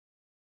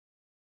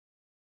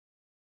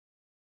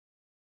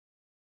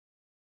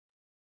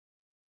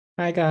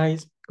Hi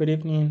guys, good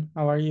evening.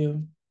 How are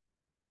you?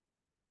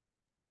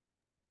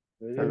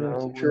 Good evening,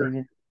 Hello, good teacher.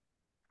 evening.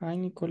 Hi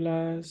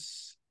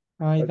Nicolas.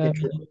 Hi Hi,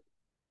 teacher. David.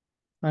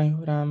 Hi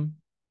Huram.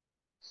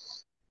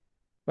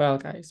 Well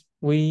guys,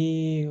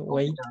 we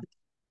waited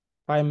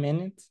 5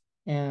 minutes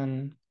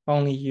and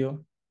only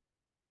you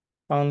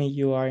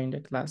are in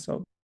the class,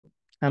 so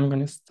I'm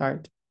gonna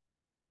start.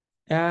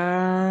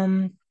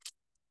 Um,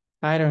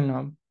 I don't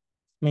know.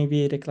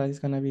 Maybe the class is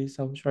gonna be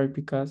so short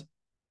because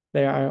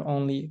there are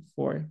only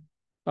four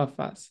of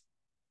us.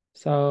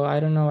 So I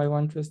don't know. I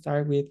want to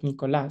start with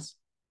Nicolas.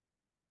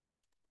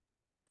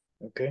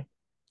 Okay.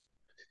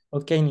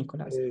 Okay,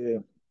 Nicolas.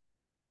 Uh,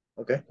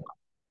 okay.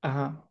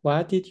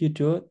 What did you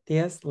do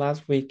this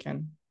last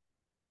weekend?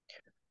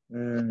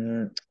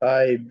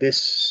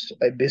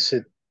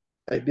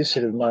 I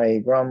visited my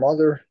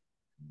grandmother.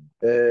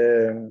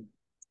 Um,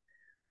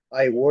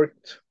 I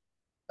worked.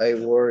 I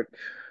worked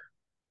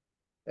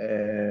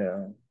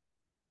uh,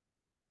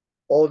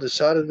 all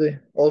Saturday,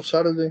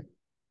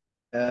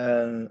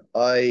 and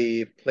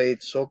I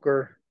played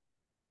soccer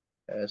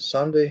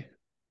Sunday,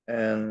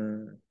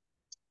 and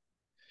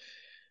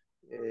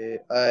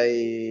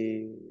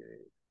I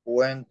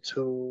went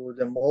to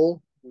the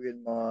mall with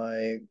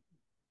my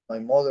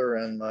mother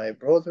and my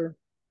brother,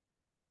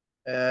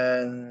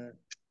 and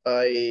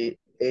I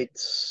ate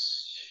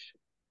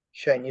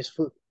Chinese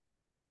food.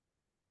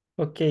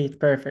 Okay,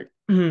 perfect.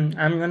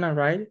 I'm gonna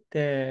write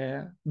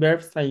the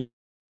verbs that you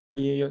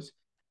use.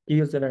 You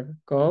use the verb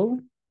go,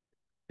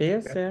 Okay.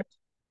 visit,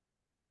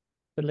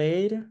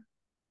 played,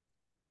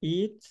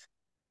 eat,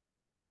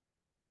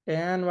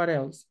 and what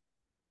else?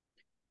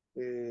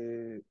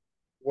 Uh,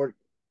 work.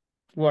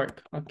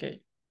 Work.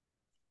 Okay.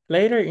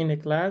 Later in the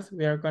class,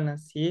 we are gonna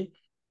see.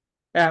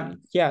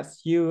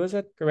 Yes, you use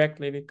it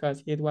correctly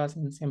because it was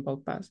in simple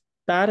past.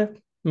 But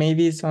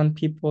maybe some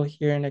people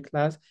here in the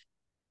class,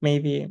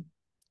 maybe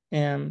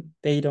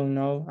they don't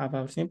know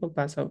about simple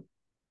past. So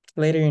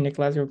later in the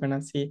class, you're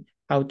gonna see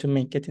how to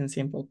make it in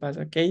simple past.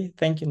 Okay,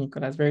 thank you,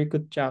 Nicolas. Very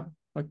good job.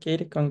 Okay,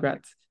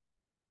 congrats.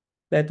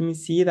 Let me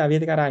see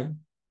David Garay.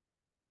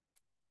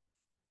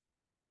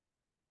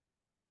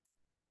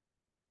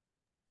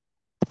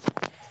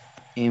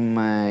 In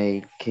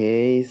my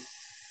case,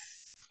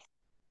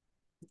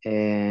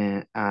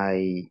 uh,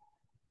 I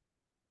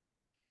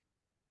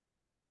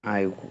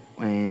I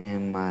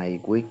in my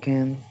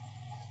weekend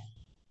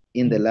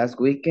in the last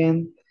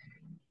weekend,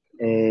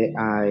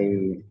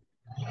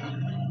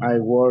 I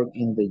work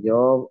in the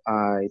job.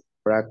 I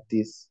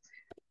practice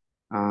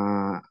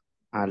uh,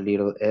 a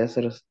little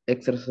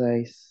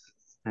exercise.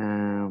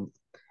 Um,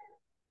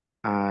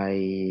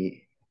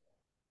 I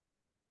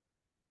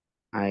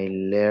I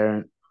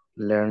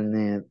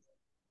learned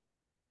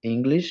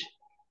English.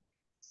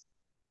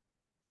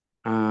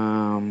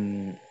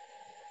 Um,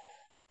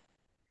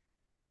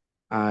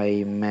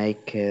 I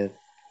make it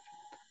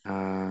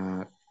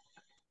uh,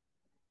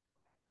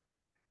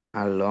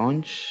 a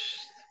lunch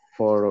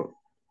for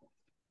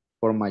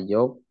for my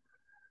job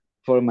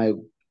for my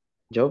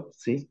job.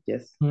 See,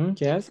 yes.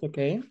 Yes,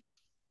 okay.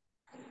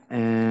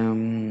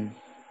 Um,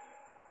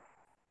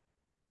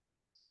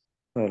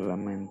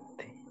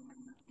 solamente.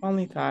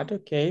 Only that.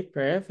 Okay,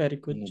 perfect. Very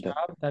good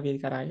job,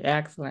 David Garay.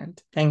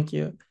 Excellent. Thank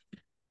you.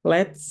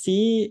 Let's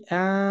see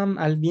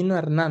Albino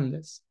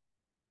Hernandez.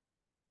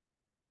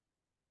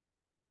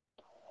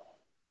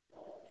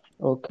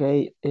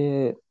 Okay,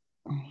 in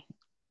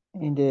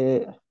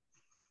the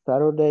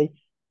Saturday,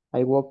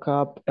 I woke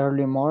up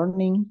early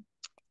morning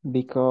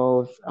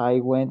because I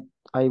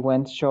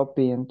went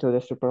shopping to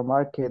the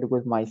supermarket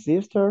with my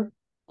sister,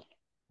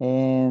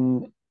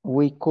 and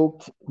we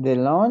cooked the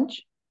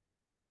lunch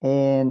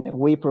and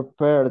we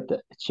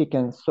prepared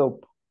chicken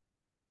soup.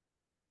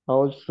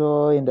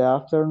 Also, in the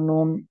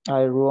afternoon,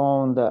 I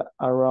roamed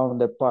around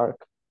the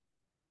park.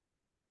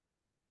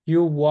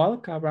 You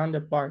walk around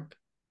the park.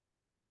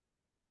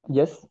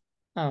 Yes,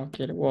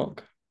 Okay,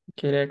 walk.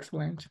 Okay,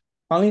 excellent.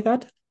 Only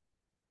that?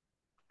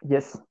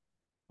 yes.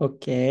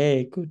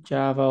 Okay, good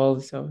job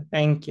also.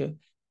 Thank you.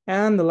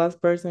 And the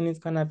last person is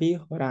gonna be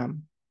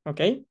Horam.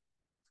 Okay?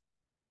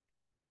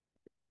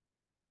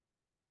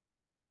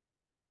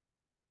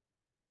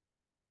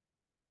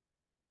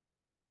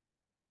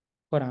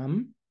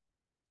 Horam,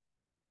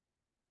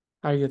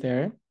 are you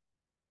there?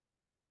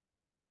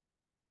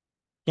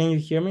 Can you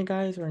hear me,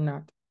 guys, or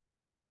not?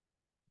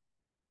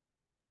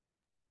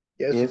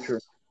 Yes, Yes.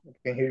 teacher. I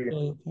can hear you.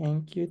 Okay,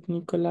 thank you,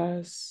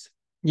 Nicholas.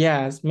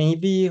 Yes,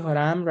 maybe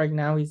Horam right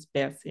now is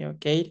busy,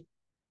 okay?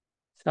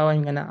 So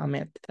I'm gonna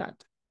omit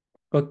that.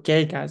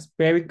 Okay, guys,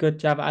 very good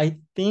job. I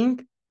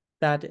think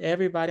that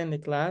everybody in the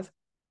class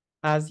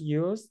has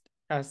used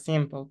a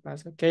simple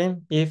past, okay?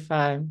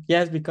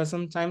 Yes, because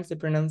sometimes the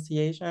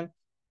pronunciation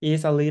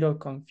is a little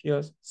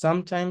confused.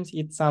 Sometimes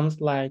it sounds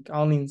like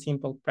only in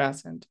simple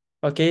present,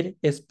 okay?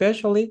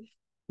 Especially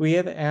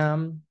with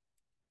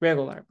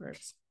regular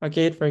verbs,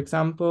 okay? For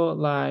example,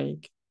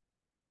 like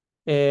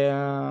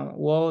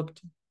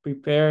walked,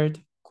 prepared,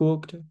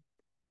 cooked,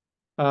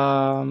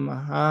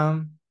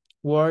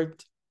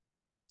 worked.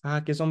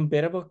 que son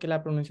verbos que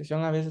la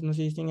pronunciación a veces no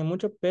se distingue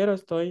mucho, pero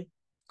estoy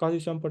casi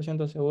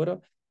 100%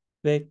 seguro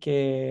de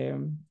que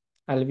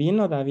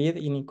Albino, David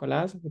y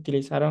Nicolás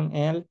utilizaron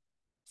el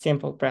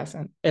simple past,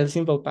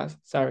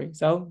 sorry.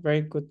 So,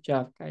 very good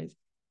job, guys.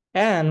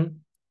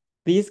 And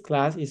this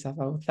class is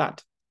about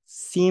that,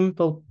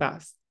 simple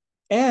past.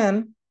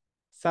 And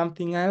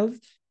something else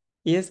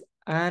is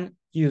an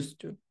used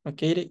to,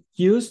 okay?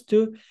 Used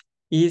to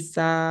is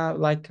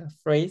like a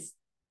phrase,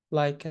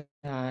 like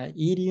a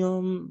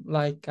idiom,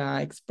 like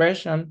a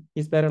expression,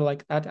 is better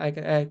like that,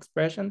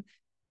 expression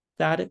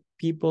that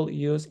people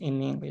use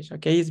in English,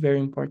 okay? It's very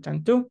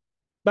important too.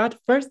 But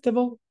first of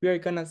all, we are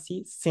gonna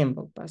see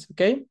simple past,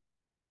 okay?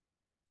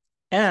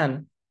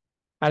 And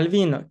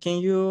Alvino, can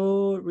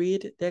you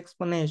read the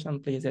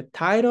explanation, please? The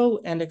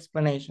title and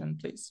explanation,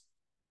 please.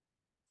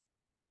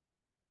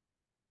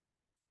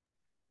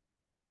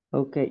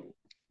 Okay,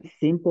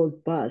 simple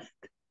past.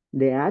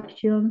 The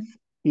actions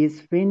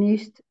is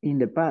finished in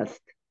the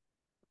past.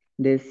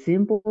 The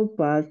simple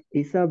past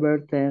is a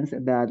verb tense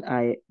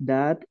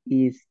that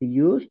is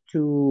used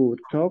to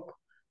talk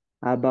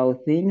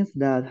about things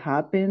that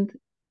happened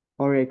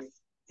or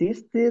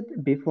existed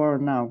before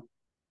now.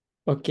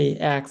 Okay,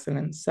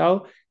 excellent.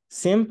 So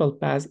simple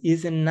past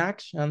is an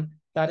action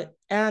that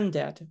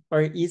ended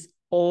or is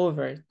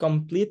over,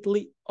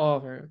 completely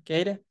over,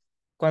 okay?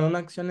 Cuando una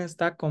acción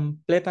está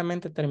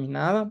completamente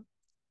terminada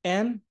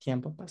en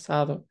tiempo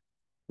pasado.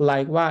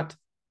 Like what?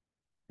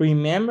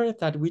 Remember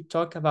that we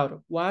talked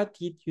about what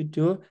did you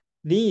do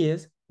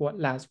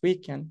last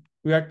weekend.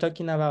 We are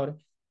talking about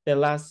the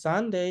last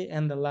Sunday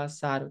and the last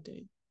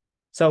Saturday.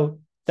 So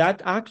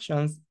that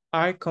actions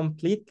are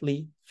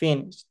completely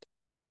finished.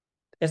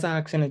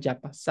 Esas acciones ya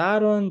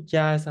pasaron,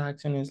 ya esas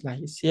acciones las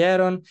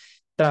hicieron,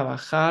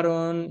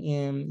 trabajaron,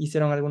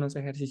 hicieron algunos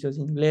ejercicios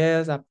de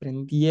inglés,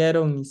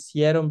 aprendieron,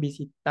 hicieron,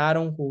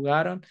 visitaron,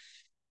 jugaron.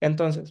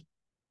 Entonces,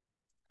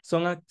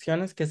 son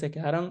acciones que se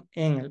quedaron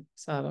en el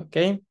pasado,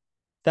 ¿ok?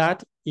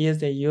 That is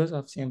the use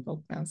of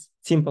simple past.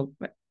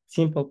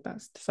 Simple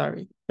past,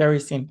 sorry. Very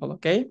simple,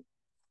 okay?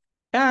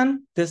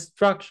 And the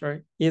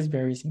structure is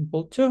very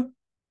simple too.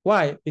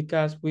 Why?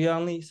 Because we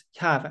only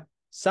have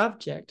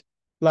subject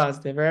plus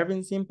the verb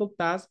in simple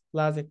past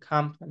plus the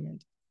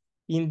complement.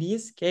 In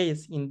this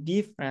case,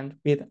 indifferent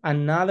with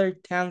another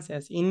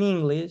tenses in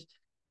English,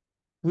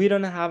 we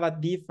don't have a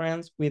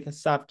difference with the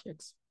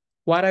subjects.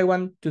 What I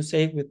want to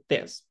say with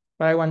this,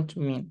 what I want to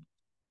mean,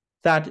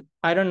 that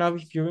I don't know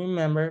if you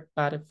remember,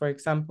 but for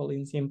example,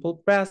 in simple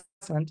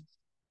present,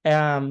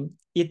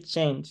 it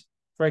changed.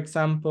 For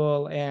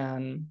example,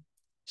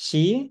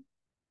 she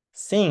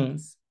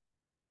sings,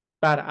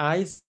 but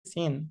I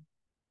sing.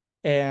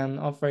 And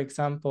or for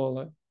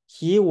example,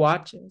 he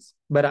watches,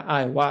 but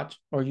I watch,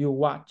 or you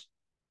watch.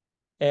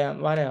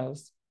 And what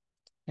else?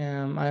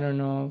 I don't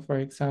know, for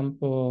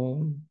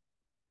example,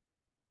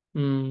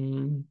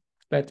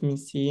 let me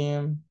see.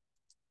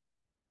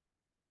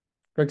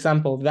 For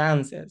example,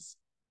 dances.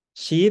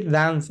 She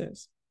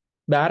dances,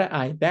 but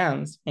I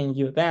dance, and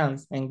you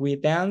dance, and we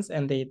dance,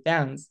 and they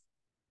dance.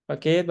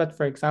 Okay, but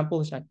for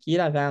example,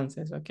 Shakira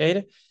dances,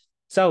 okay?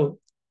 So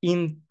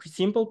in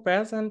simple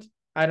present,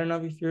 I don't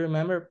know if you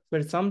remember,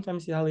 but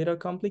sometimes it's a little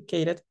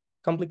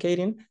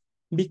complicating,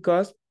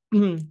 because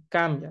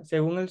cambia.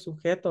 Según el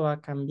sujeto va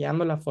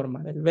cambiando la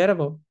forma del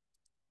verbo.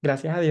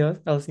 Gracias a Dios,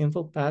 el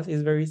simple past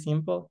is very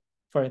simple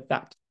for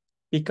that.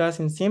 Because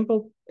in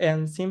simple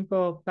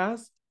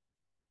past,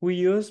 we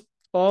use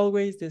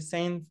always the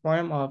same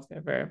form of the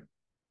verb.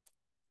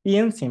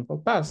 In simple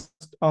past,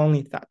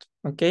 only that,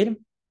 okay?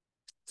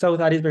 So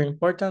that is very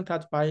important.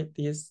 That's why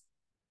this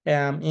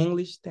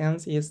English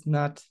tense is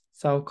not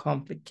so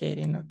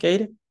complicated,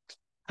 okay?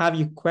 Have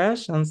you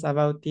questions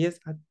about this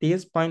at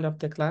this point of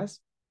the class?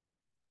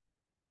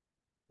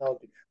 No,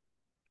 teacher.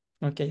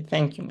 Okay,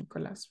 thank you,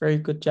 Nicolas. Very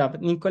good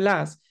job.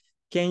 Nicolas,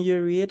 can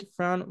you read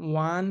from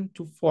 1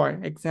 to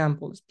 4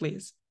 examples,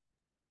 please?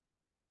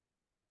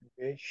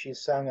 Okay, she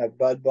sang a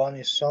Bad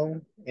Bunny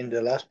song in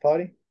the last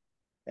party,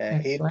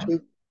 and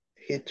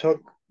he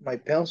took my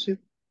pencil.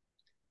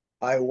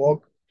 I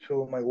walked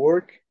to my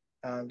work,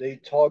 and they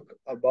talk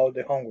about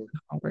the homework.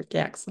 Homework,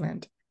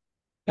 excellent.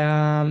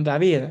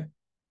 David,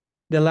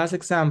 the last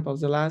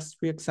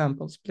 3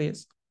 examples,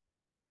 please.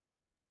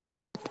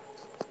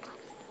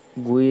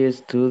 We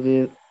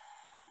studied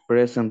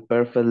present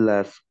perfect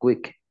last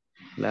week.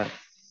 Last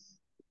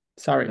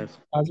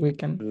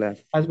weekend.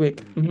 Last. Last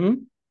week.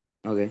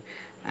 Okay.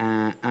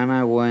 And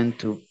I went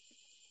to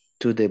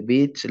the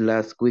beach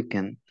last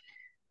weekend.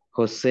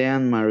 Jose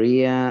and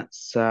Maria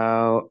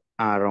saw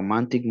a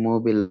romantic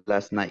movie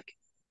last night.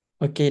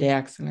 Okay,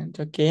 excellent.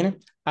 Okay.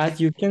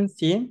 As you can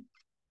see,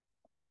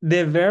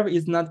 the verb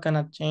is not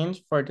gonna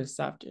change for the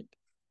subject.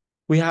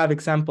 We have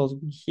examples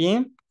with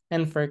him.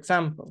 And for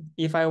example,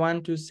 if I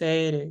want to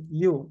say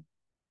you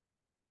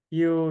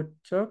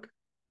took,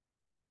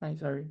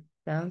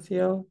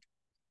 pencil,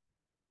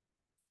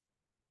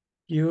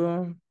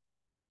 you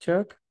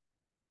took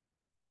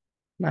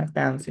my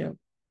pencil,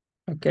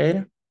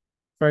 okay?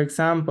 For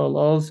example,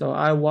 also,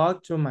 I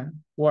walked to my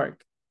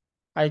work.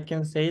 I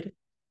can say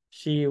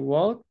she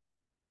walked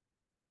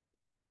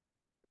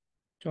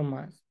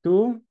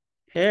to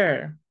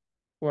her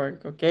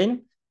work, okay?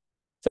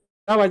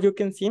 So as you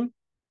can see,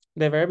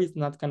 the verb is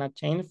not gonna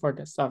change for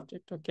the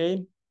subject,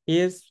 okay?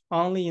 It's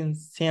only in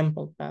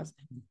simple past.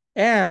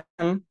 And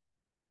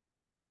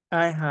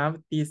I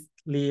have this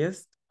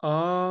list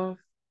of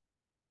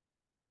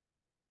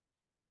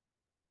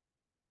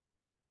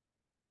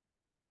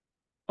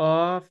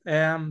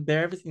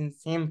verbs in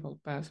simple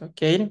past,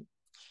 okay?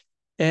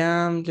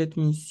 And let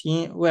me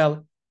see.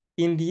 Well,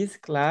 in this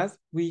class,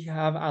 we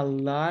have a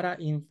lot of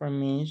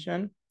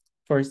information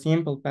for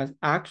simple past.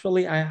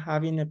 Actually, I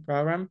have in the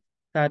program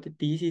that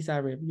this is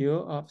a review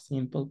of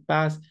simple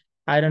past.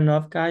 I don't know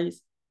if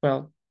guys,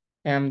 well,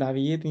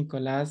 David,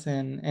 Nicolas,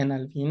 and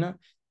Alvino,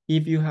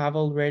 if you have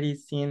already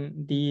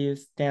seen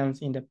these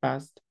tense in the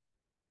past.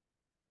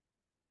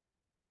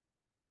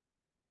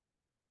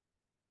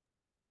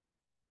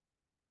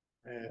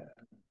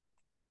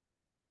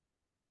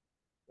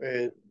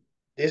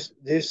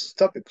 These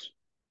topics.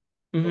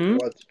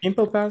 What?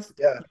 Simple past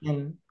Yeah.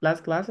 in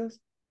last classes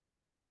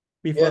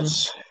before.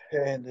 Yes.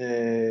 And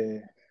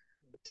Sí.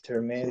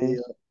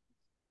 intermediate,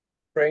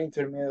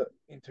 pre-intermediate,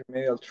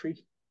 intermediate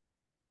 3.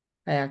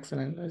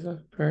 Excellent. Those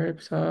are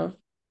verbs of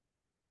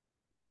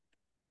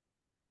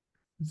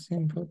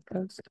simple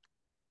past.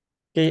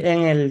 Que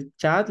en el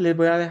chat les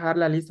voy a dejar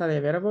la lista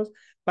de verbos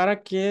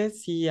para que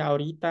si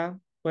ahorita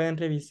pueden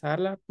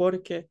revisarla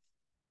porque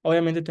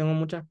obviamente tengo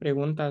muchas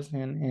preguntas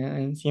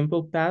en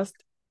simple past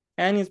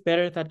and it's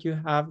better that you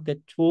have the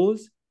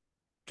tools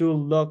to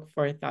look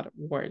for that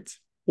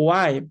words.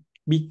 Why?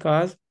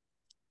 Because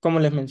como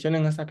les mencioné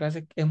en esta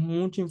clase es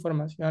mucha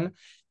información,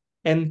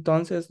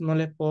 entonces no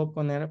les puedo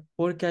poner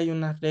porque hay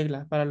unas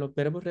reglas. Para los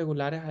verbos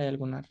regulares hay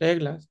algunas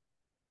reglas.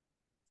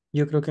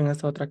 Yo creo que en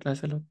esta otra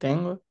clase lo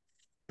tengo.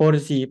 Por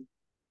si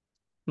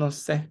no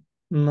sé,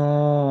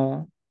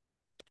 no,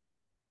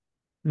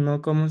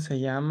 ¿cómo se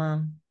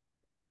llama?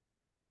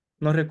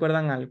 No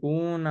recuerdan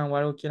alguna o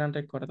algo quieran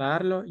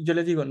recordarlo. Yo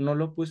les digo, no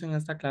lo puse en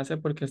esta clase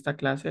porque esta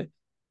clase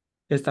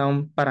está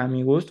para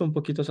mi gusto un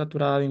poquito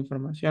saturada de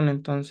información.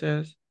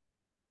 Entonces,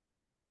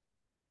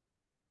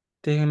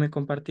 déjenme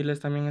compartirles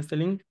también este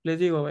link. Les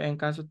digo, en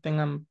caso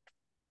tengan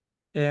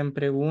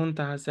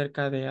preguntas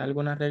acerca de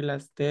algunas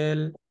reglas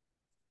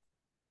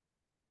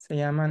se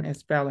llaman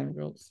spelling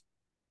rules.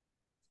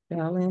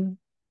 Spelling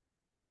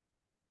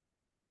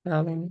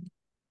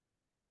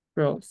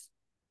rules.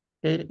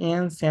 Okay,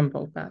 in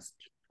simple past,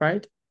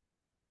 right?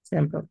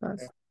 Simple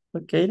past.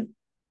 Okay.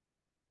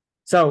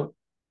 So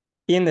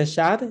in the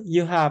chat,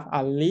 you have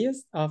a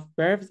list of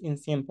verbs in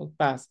simple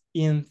past.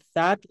 In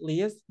that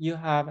list, you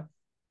have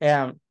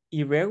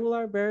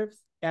irregular verbs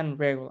and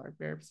regular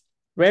verbs.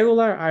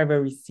 Regular are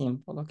very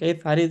simple, okay?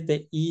 That is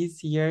the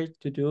easier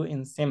to do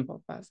in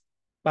simple past.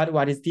 But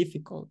what is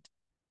difficult?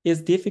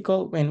 It's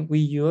difficult when we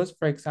use,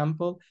 for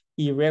example,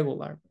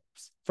 irregular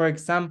verbs. For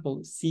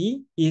example,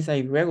 see is a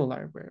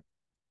irregular verb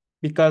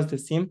because the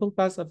simple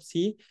past of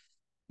see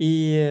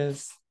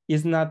is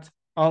not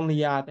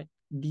only at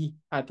the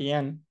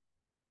end.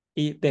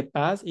 The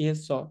past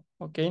is so,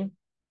 ¿ok?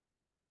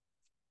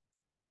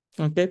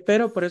 Ok,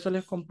 pero por eso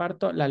les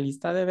comparto la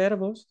lista de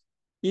verbos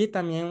y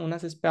también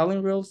unas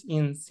spelling rules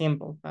in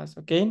simple past,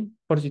 ¿ok?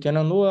 Por si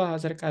tienen dudas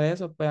acerca de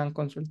eso, puedan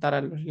consultar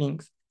a los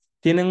links.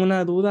 ¿Tienen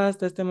una duda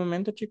hasta este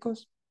momento,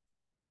 chicos?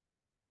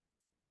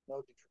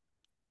 No, teacher.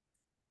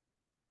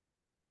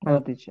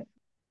 No, teacher.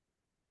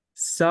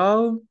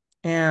 So,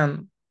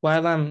 and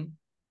while I'm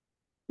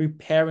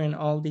preparing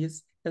all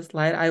these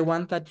slides, I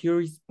want that you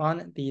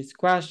respond this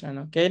question,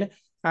 okay?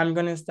 I'm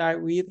gonna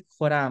start with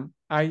Joram.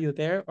 Are you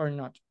there or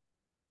not?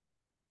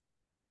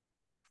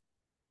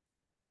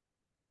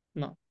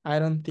 No, I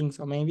don't think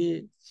so.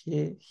 Maybe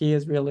he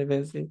is really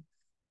busy.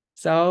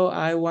 So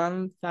I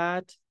want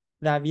that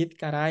David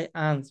Caray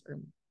answer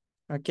me.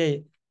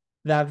 Okay,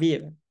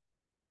 David.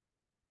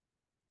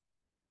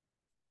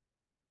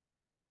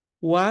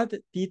 What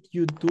did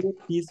you do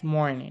this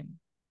morning?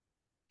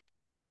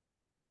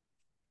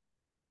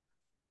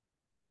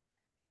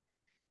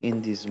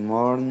 In this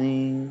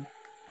morning,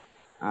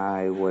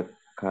 I woke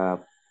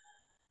up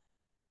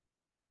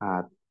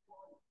at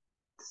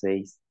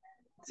 6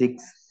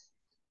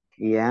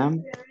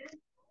 a.m.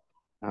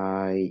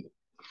 I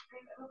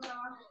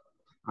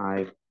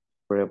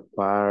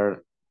prepared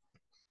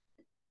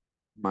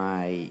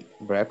my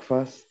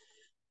breakfast.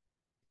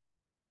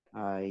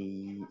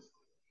 I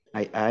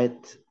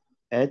ate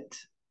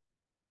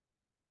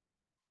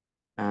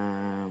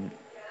um,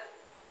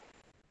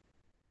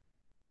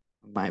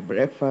 my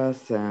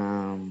breakfast.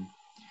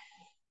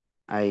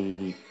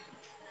 I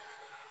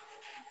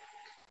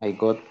I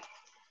got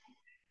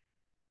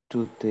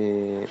to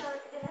the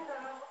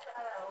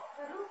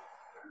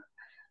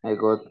I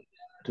got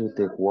to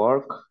the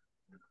work.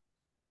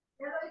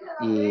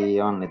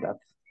 Only that.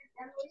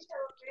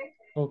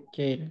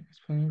 Okay,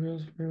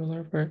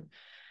 regular verb.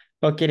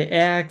 Okay,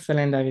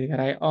 excellent, David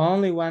Caray.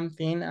 Only one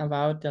thing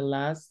about the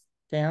last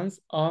tense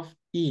of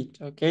eat,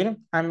 okay?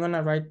 I'm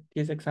gonna write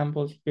these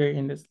examples here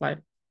in the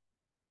slide.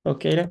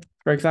 Okay,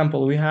 for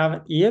example, we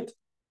have it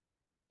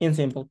in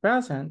simple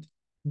present,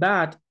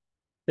 but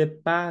the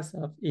past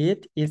of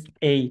it is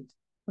ate.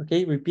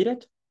 Okay, repeat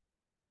it.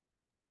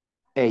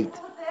 8.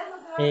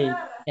 Ate,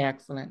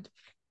 excellent.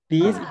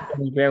 This is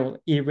an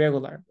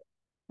irregular.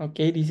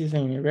 Okay, this is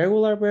an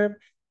irregular verb.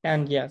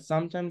 And yes,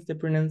 sometimes the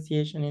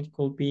pronunciation, it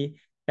could be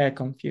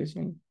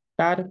confusing.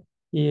 That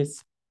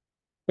is,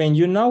 when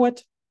you know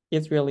it,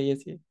 it's really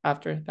easy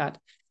after that.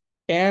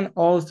 And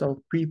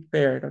also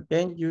prepared,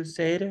 okay? You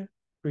said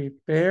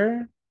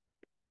prepare.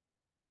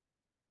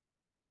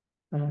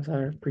 Vamos a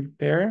ver,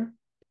 prepare.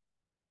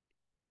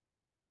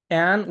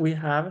 And we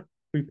have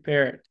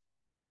prepared.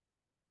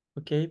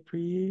 Okay,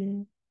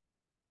 prepared.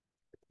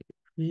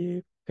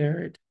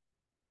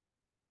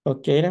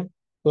 Okay,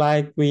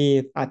 like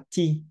with a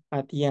T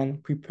at the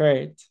end,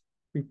 prepared,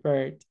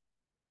 prepared.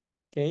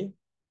 Okay,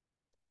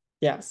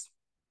 yes.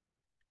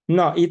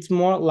 No, it's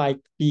more like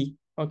be.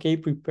 Okay,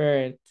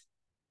 prepared,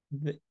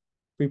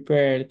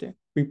 prepared.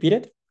 Repeat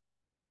it,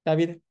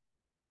 David.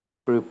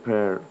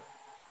 Prepare.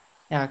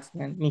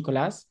 Excellent.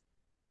 Nicolas,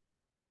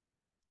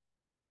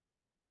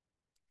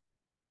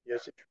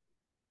 Yes, teacher.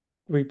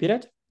 repeat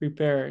it.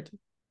 Prepared,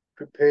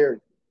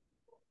 Prepared.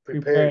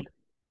 prepared.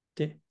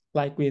 Prepared.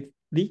 Like with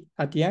the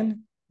at the end.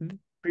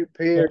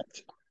 Prepared.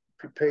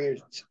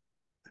 Prepared.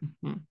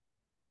 Mhm.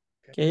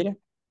 Okay. Okay.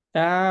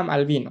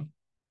 Albino.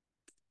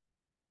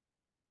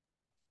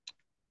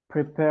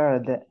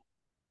 Prepared.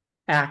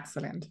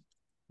 Excellent.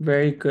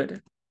 Very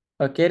good.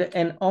 Okay.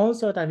 And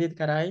also David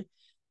Caray,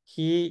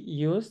 he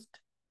used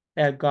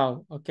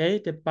go. Okay.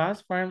 The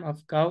past form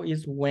of go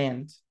is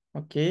went.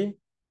 Okay.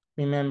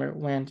 Remember,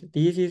 went.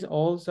 This is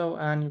also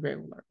an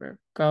irregular verb.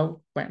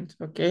 Go, went.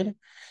 Okay.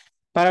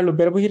 Para los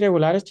verbos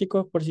irregulares,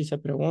 chicos, por si se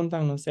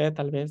preguntan, no sé,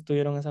 tal vez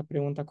tuvieron esa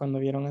pregunta cuando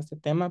vieron este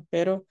tema,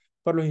 pero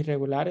por los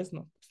irregulares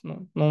no,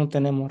 pues no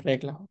tenemos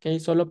reglas, ¿ok?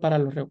 Solo para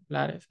los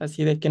regulares.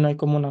 Así de que no hay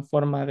como una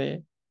forma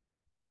de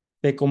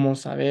cómo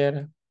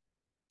saber.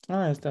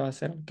 Este va a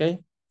ser, ¿ok?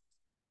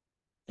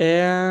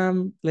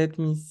 Let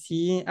me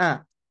see.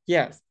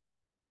 Yes.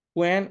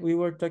 When we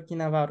were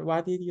talking about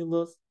what did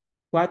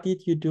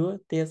you do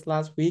this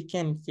last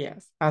weekend?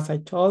 Yes. As I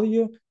told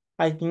you,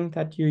 I think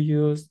that you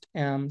used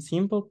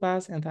simple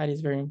past, and that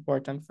is very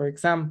important. For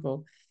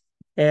example,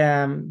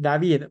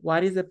 David,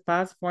 what is the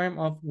past form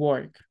of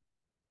work?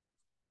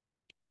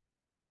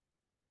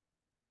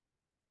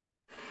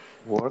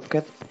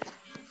 Worked.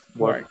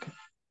 Work.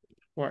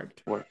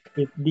 Worked. Work.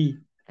 With the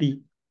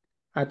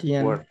at the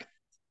end. Work.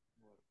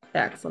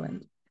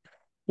 Excellent.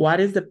 What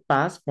is the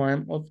past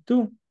form of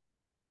do?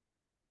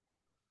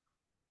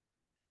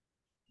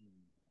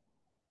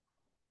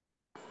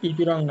 If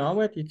you don't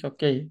know it, it's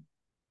okay.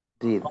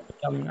 Did.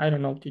 Tell me, I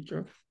don't know,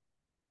 teacher.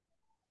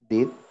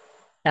 Did.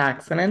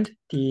 Excellent.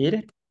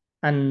 Did.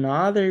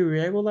 Another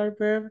irregular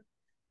verb.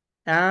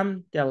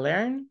 The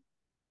learn.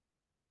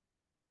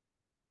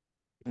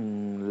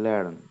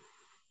 Learn.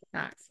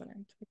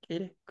 Excellent.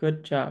 Okay,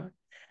 good job.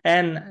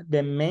 And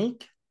the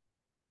make.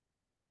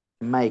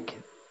 Make.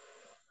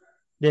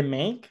 The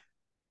make.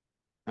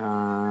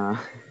 Uh,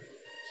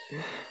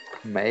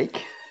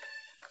 make.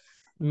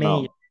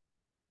 Made.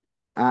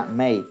 No.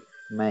 Made.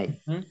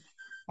 Made. Ujú.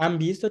 ¿Han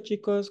visto,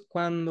 chicos,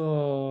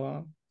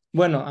 cuando,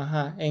 bueno,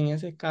 ajá, en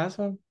ese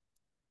caso,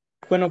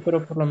 bueno,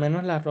 pero por lo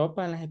menos la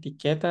ropa en las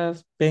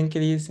etiquetas ven que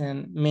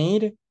dicen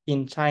made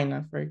in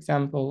China, for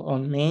example, o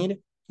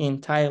made in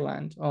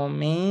Thailand, o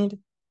made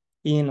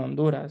in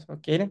Honduras,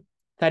 okay?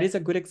 That is a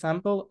good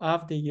example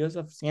of the use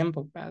of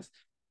simple past.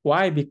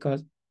 Why?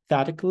 Because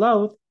that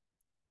cloth,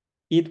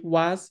 it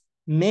was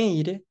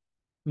made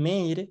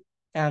in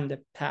the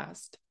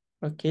past,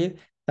 okay?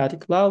 That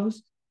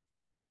clothes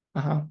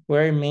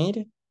were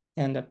made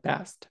in the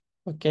past,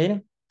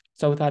 okay?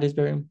 So that is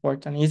very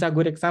important. It's a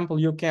good example.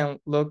 You can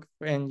look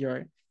in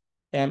your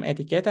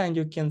etiqueta and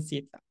you can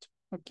see that,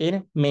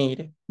 okay?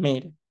 Made.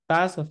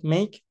 Past of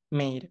make,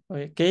 made,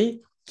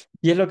 okay?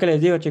 Y es lo que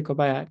les digo, chicos,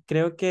 vaya,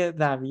 creo que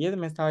David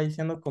me estaba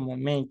diciendo como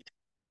made,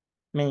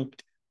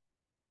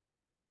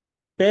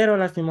 pero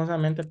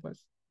lastimosamente,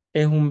 pues,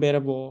 es un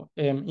verbo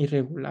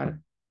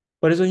irregular.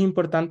 Por eso es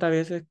importante a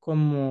veces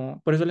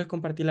como, por eso les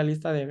compartí la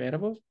lista de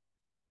verbos,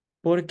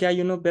 porque hay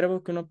unos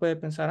verbos que uno puede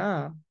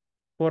pensar,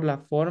 por la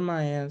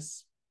forma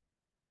es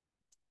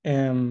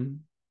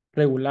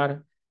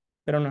regular,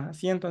 pero no es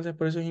así. Entonces,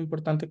 por eso es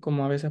importante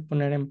como a veces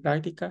poner en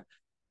práctica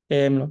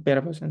los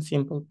verbos en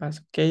simple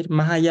past, ¿ok?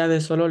 Más allá de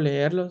solo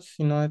leerlos,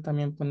 sino de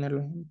también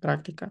ponerlos en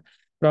práctica.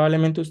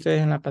 Probablemente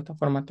ustedes en la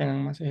plataforma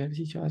tengan más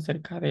ejercicios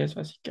acerca de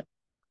eso, así que,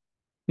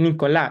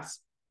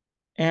 Nicolás,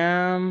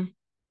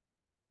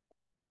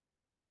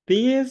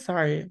 these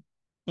are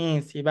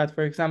easy, but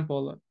for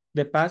example,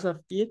 the past of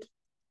it,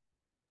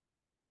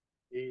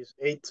 Is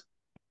 8.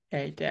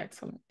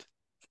 excellent.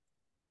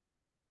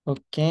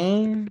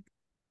 Okay,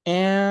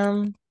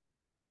 and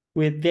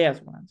with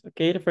these ones,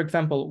 okay? For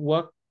example,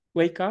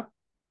 wake up.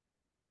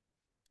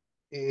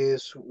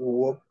 Is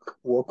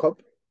woke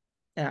up.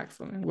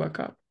 Excellent, wake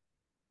up.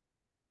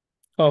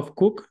 Of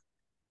cook.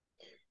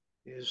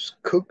 Is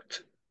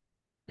cooked.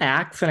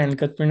 Excellent,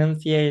 good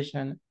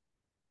pronunciation.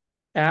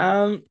 We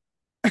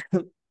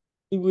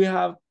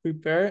have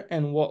prepared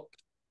and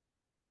walked.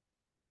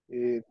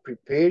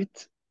 Prepared,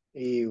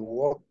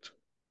 walked.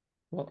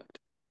 Walked.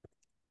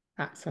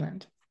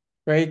 Excellent.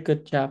 Very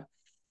good job.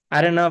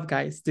 I don't know,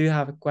 guys, do you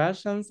have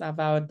questions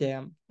about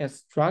the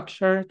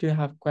structure? Do you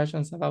have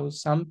questions about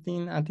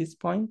something at this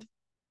point?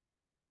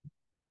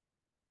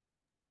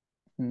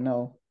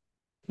 No.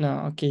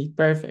 No, okay,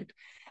 perfect.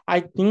 I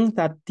think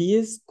that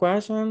this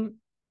question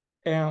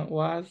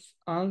was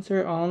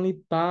answered only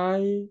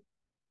by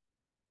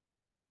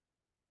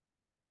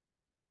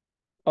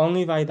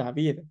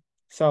David.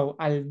 So,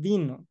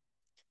 Albino,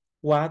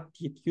 what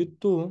did you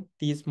do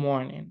this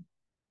morning?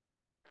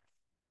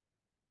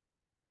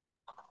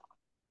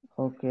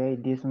 Okay,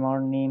 this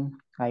morning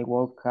I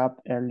woke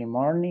up early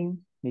morning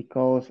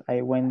because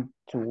I went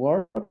to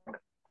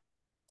work,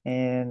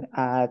 and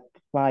at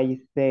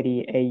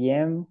 5:30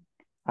 a.m.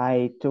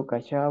 I took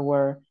a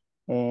shower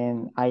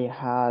and I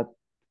had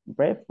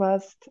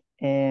breakfast,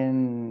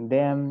 and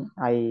then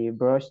I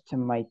brushed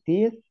my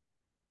teeth,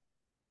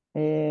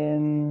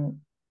 and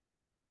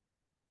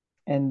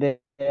then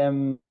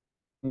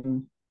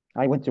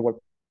I went to work.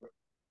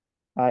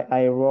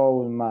 I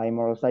rode my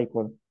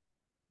motorcycle.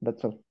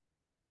 That's all.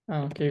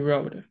 Okay,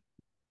 road.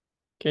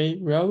 Okay,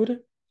 road.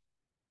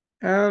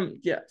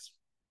 Yes,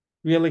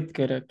 really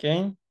good,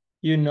 okay?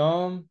 You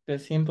know the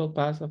simple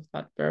past of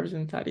that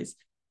person, that is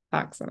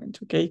excellent,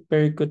 okay?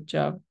 Very good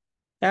job.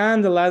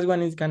 And the last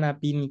one is gonna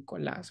be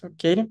Nicolas,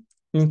 okay?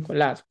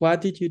 Nicolas, what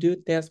did you do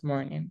this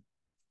morning?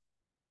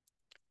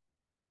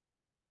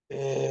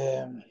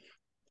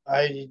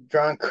 I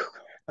drank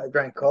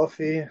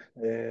coffee.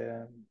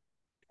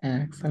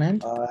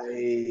 Excellent.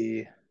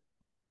 I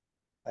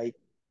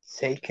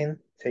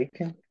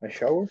taken a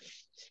shower.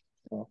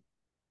 No,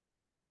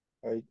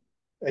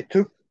 I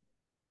took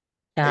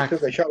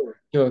a shower.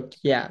 Took,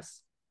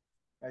 yes.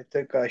 I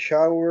took a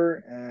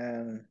shower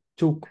and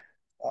Took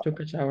uh,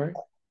 a shower.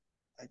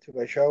 I took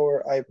a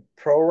shower. I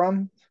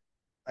programmed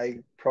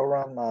a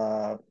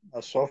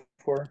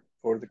software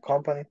for the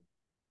company,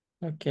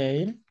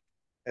 Okay.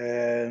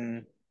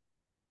 and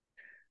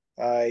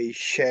I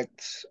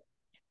checked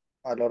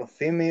a lot of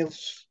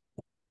emails,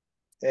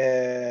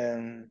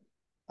 and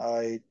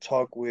I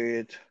talked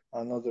with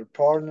another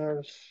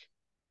partners.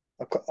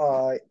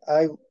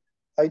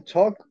 I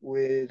talked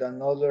with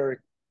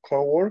another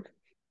coworker,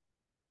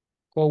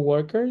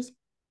 Co-workers.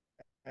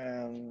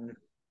 and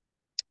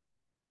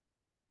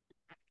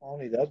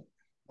only that,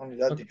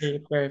 teacher. Okay,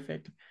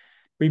 perfect.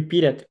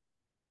 Repeat it.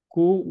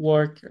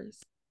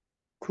 Co-workers.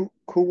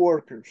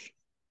 Co-workers.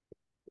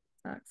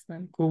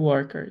 Excellent.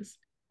 Co-workers.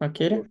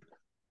 Okay. Co-workers.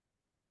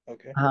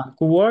 Okay.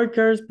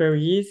 Co-workers,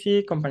 very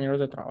easy. Compañeros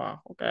de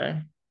trabajo,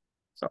 okay.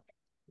 So,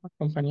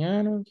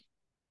 compañeros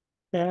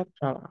de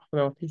trabajo,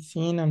 de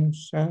oficina, no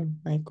sé,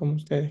 ahí como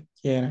ustedes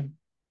quieran.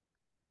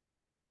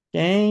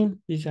 Okay,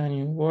 this is a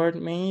new word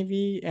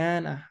maybe,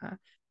 and ajá.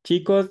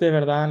 Chicos, de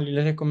verdad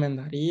les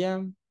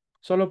recomendaría,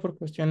 solo por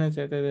cuestiones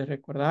de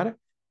recordar,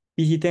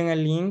 visiten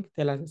el link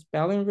de las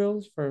spelling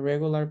rules for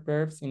regular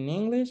verbs in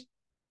English,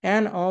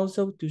 and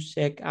also to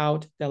check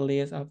out the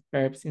list of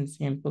verbs in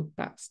simple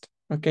past.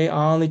 Okay,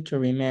 only to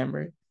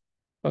remember.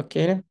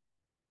 Okay,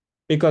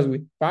 because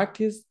with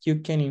practice, you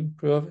can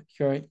improve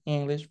your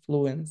English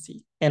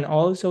fluency and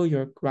also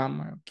your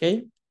grammar.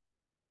 Okay.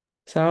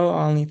 So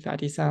only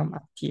that is a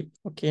tip,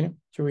 okay,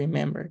 to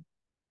remember.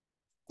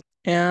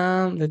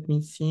 And let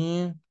me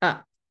see.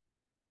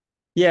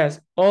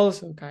 Yes,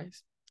 also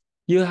guys,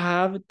 you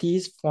have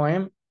this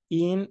form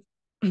in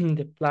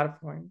the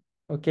platform,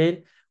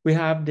 okay? We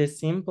have the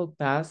simple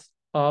past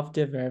of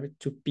the verb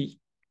to be,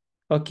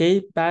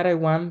 okay? But I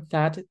want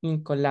that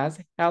Nicolas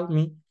help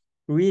me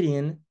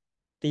reading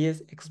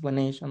this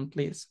explanation,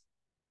 please.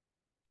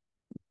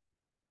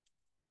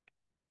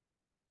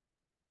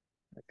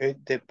 Okay,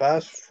 the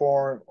past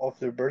form of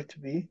the verb to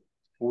be,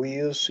 we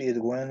use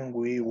it when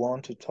we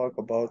want to talk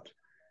about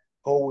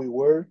how we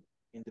were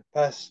in the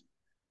past,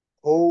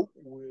 how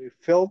we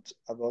felt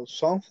about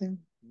something,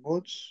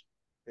 moods,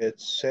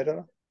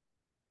 etc.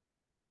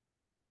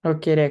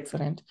 Okay,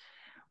 excellent.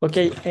 Ok,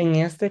 en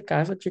este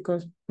caso,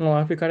 chicos, me voy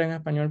a explicar en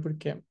español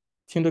porque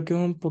siento que es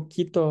un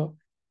poquito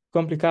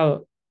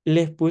complicado.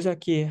 Les puse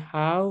aquí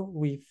how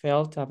we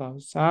felt about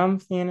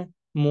something.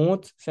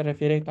 Mood se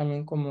refiere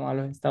también como a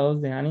los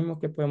estados de ánimo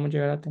que podemos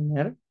llegar a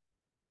tener,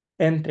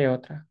 entre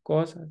otras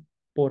cosas.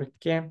 ¿Por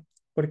qué?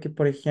 Porque,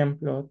 por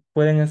ejemplo,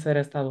 pueden ser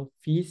estados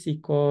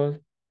físicos,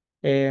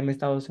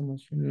 estados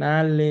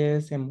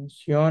emocionales,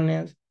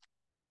 emociones,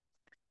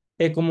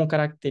 como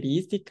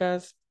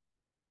características,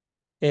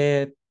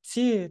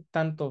 sí,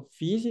 tanto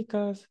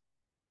físicas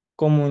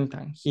como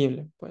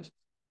intangible, pues.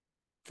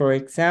 For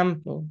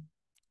example,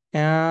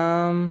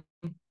 um,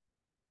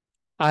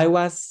 I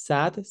was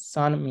sad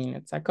some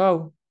minutes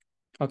ago.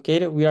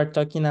 Okay, we are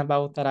talking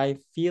about that I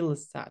feel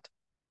sad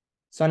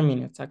some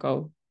minutes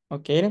ago.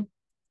 Okay,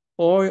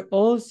 or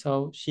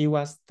also she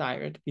was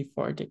tired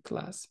before the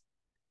class.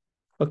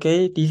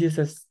 Okay, this is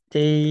a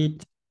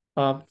state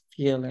of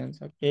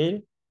feelings.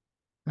 Okay,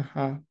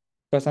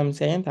 Because I'm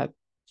saying that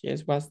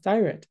Jess was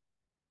tired.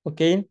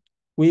 Okay,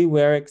 we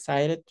were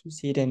excited to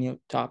see the new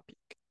topic.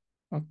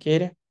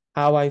 Okay,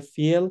 how I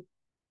feel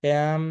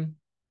in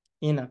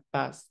the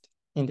past,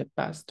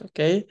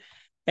 okay?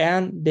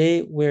 And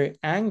they were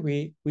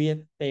angry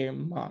with their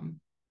mom,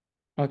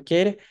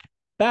 okay?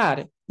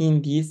 But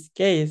in this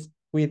case,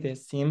 with the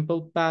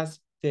simple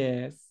past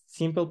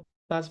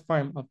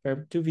form of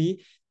verb to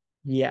be,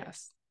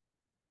 yes.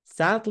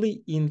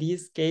 Sadly, in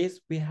this case,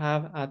 we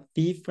have a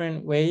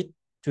different way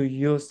to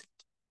use it.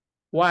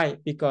 Why?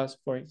 Because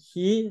for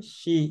he,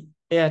 she,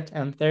 it,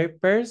 and third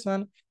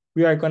person,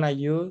 we are gonna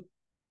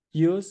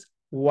use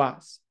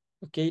was,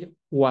 okay?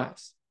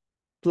 Was,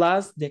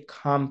 plus the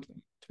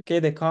complement, okay?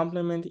 The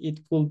complement,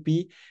 it could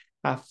be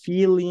a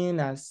feeling,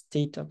 a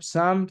state of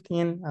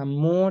something, a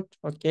mood,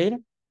 okay?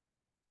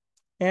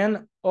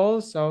 And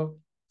also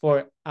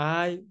for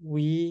I,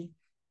 we,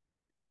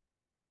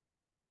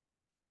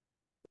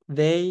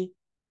 they,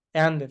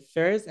 and the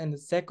first and the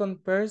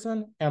second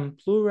person and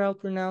plural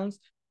pronouns,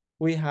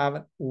 we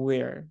have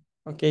where,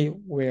 okay?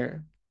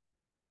 Where.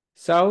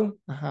 So,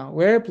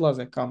 where plus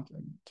a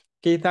complement.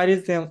 Okay, that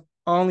is the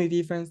only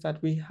difference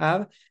that we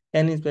have,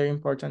 and it's very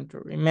important to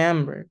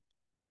remember.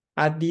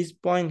 At this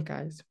point,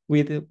 guys,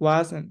 with it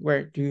was and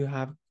where, do you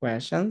have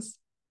questions?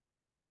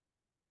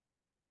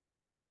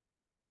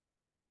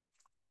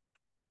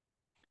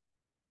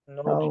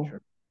 No,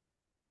 teacher.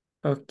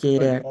 Okay, For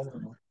the then.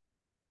 moment, no.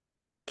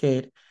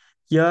 Okay,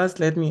 just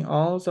let me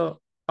also,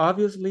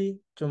 obviously,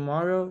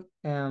 tomorrow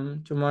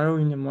in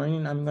the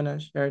morning, I'm gonna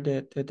share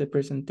the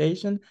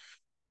presentation,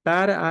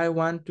 but I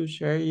want to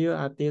share you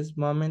at this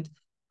moment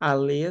a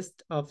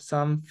list of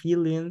some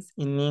feelings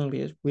in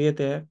English with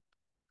the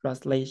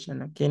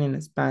translation, again in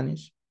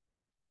Spanish.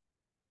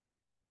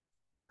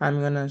 I'm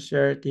gonna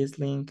share this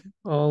link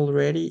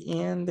already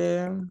in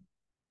the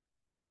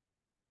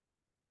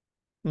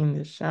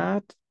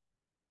chat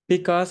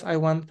because I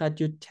want that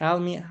you tell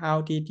me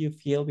how did you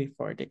feel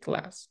before the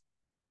class,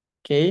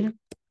 okay?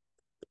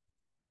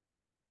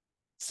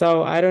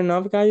 So I don't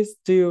know, guys,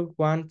 do you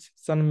want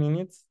some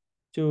minutes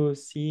to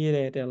see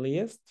the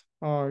list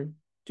or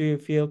do you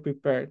feel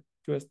prepared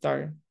to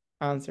start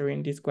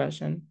answering this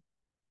question?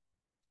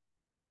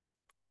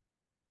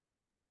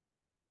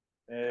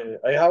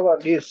 I have a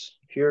list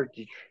here,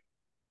 teacher,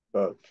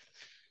 but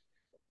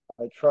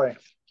I try.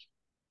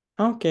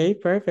 Okay,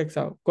 perfect.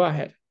 So go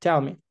ahead,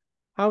 tell me,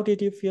 how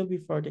did you feel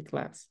before the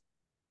class?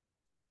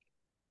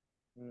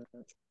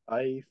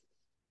 I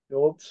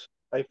felt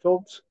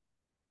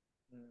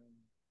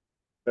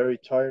very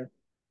tired,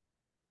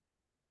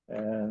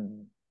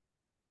 and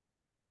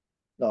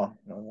no.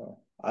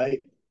 I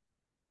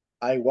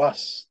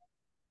was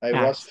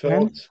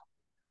Excellent. felt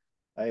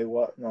I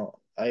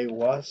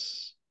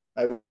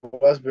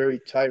was very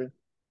tired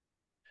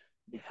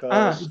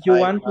because You I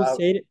want to have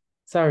say,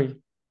 sorry,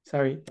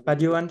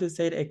 but you want to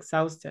say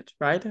exhausted,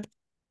 right?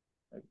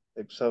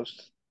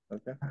 exhausted.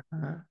 Okay.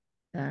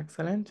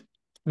 Excellent.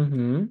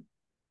 Mm-hmm.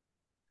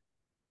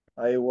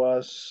 I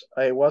was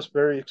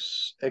very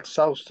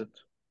exhausted.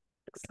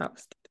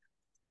 Exhausted.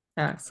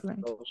 Excellent.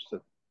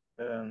 Exhausted.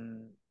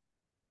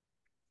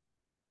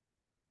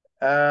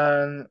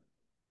 And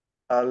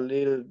a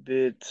little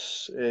bit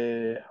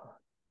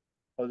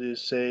how do you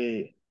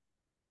say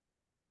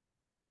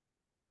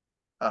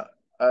uh,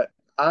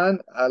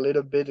 and a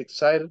little bit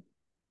excited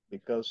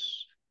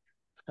because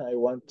I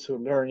want to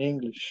learn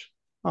English.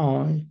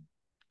 Oh,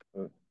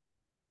 Uh,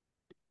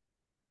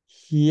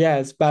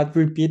 yes, but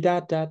repeat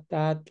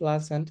that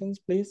last sentence,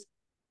 please.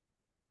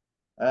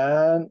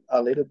 And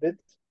a little bit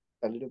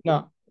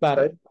No, but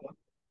excited.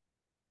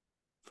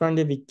 from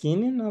the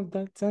beginning of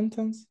that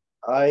sentence.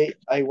 I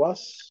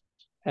was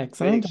very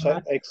Excellent.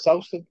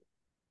 exhausted,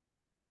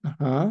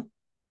 Uh-huh.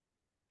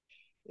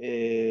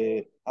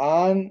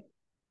 and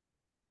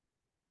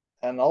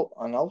and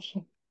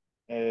also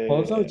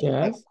Also, uh,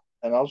 yes.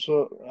 and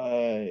also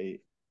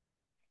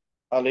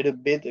a little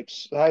bit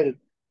excited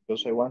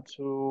because I want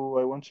to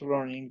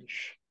learn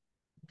English.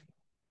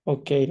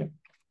 Okay.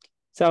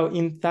 So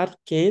in that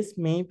case,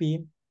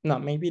 maybe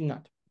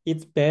not.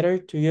 It's better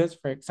to use,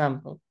 for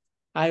example,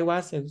 I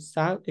was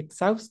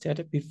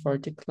exhausted before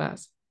the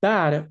class,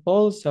 but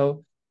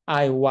also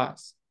I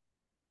was.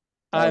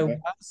 I Okay.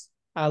 was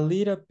a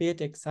little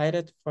bit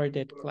excited for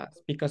that class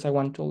because I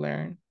want to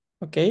learn.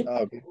 Okay?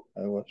 Okay.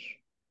 I was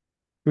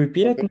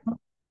Repeat it okay. now.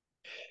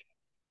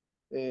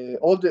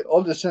 All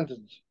the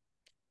sentences.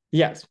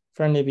 Yes,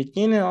 from the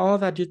beginning, all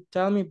that you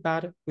tell me,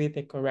 but with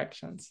the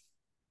corrections.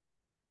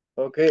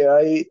 Okay.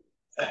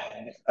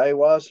 I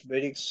was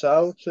very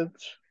exhausted,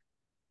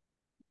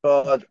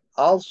 but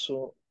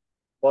also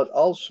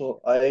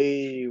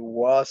I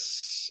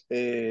was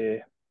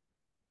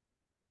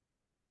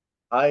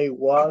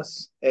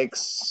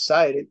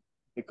excited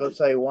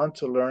because I want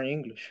to learn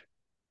English.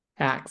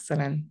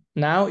 Excellent.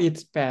 Now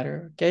it's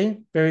better, okay?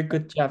 Very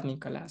good job,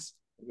 Nicolas.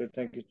 Okay,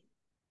 thank you.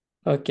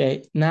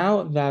 Okay,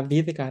 now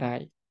David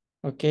Garay,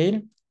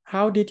 okay?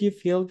 How did you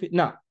feel?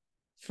 No,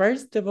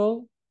 first of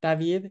all,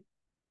 David,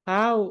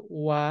 how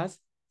was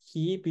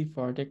he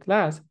before the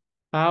class?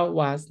 How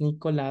was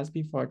Nicolás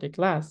before the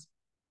class?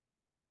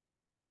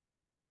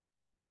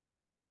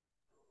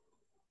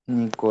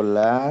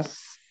 Nicolás,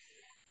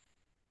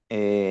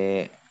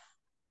 eh,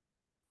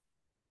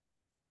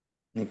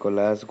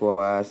 Nicolás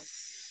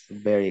was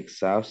very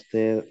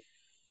exhausted,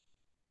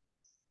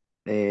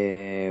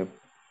 a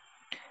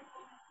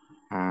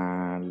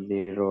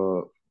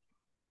little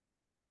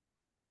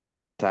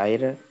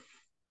tired.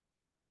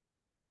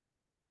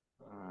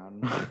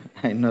 No,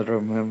 I not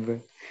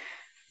remember.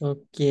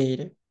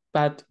 Okay,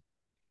 but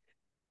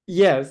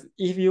yes,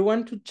 if you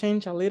want to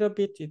change a little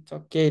bit, it's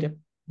okay.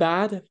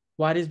 But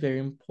what is very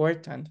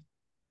important?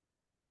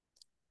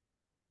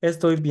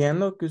 Estoy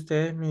viendo que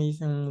ustedes me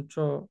dicen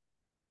mucho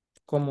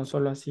como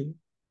solo así.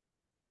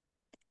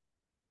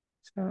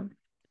 O sea,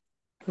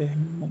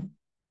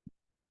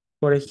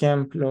 por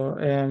ejemplo,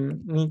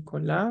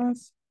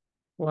 Nicolás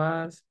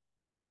was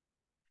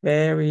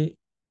very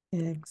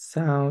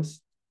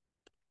exhausted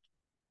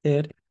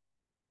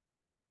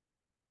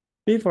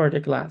before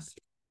the class.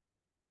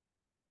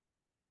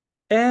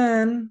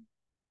 And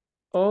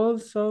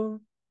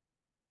also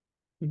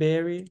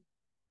very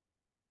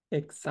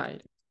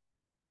excited.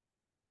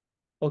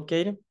 ¿Ok?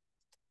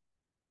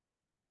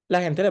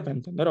 La gente le puede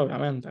entender,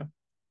 obviamente.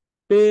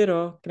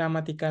 Pero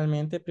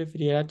gramaticalmente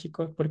preferiría,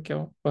 chicos, porque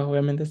pues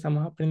obviamente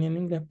estamos aprendiendo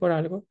inglés por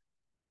algo,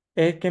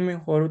 es que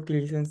mejor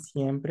utilicen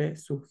siempre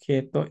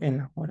sujeto en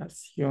las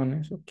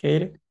oraciones, ¿ok?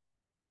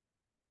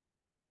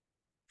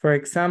 For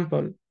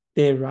example,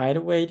 the right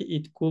way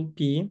it could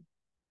be,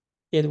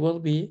 it will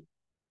be,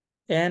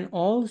 and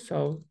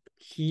also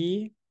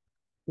he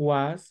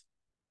was,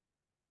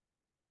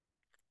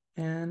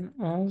 and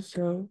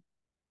also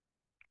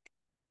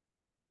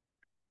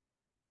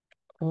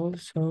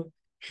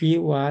he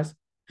was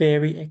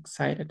very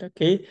excited,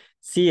 okay?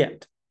 See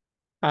it.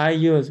 I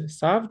use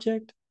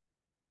subject,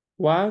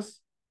 was,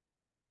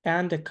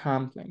 and the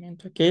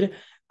complement, okay?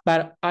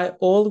 But I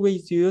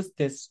always use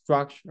the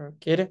structure,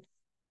 okay?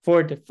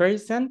 For the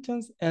first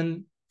sentence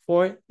and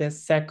for the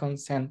second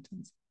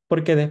sentence.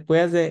 Porque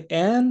después de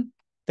and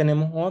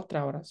tenemos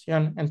otra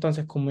oración.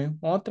 Entonces, como es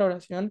otra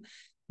oración,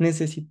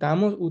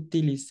 necesitamos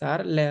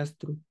utilizar la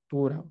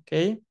estructura,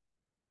 ¿ok?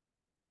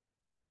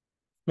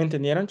 ¿Me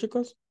entendieron,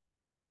 chicos?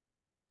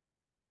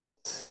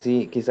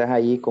 Sí, quizás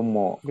allí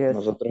como Yes.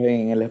 nosotros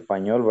en el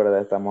español,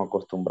 ¿verdad? Estamos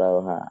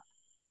acostumbrados a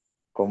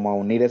como a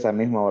unir esa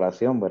misma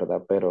oración,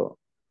 ¿verdad? Pero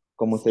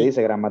como usted Sí.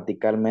 dice,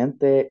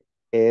 gramaticalmente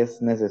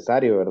es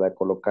necesario, ¿verdad?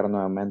 Colocar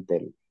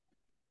nuevamente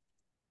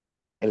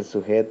el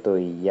sujeto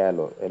y ya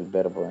el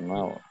verbo de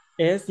nuevo.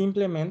 Es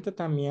simplemente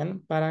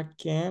también para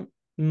que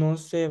no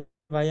se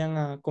vayan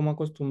a como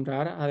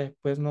acostumbrar a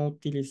después no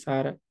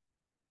utilizar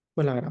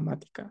pues la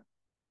gramática.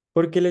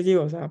 Porque les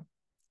digo, o sea,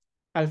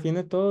 al fin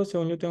de todo,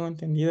 según yo tengo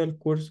entendido, el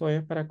curso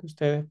es para que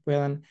ustedes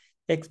puedan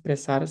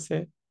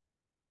expresarse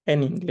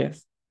en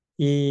inglés.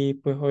 Y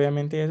pues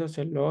obviamente eso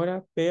se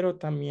logra, pero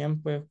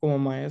también pues como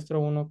maestro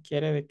uno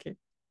quiere de que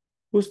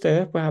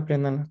ustedes pues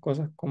aprendan las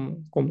cosas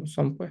como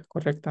son pues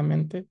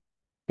correctamente.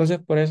 Entonces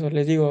por eso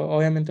les digo,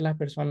 obviamente las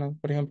personas,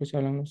 por ejemplo, si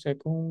hablan, no sé,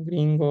 con un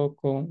gringo,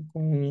 con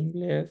un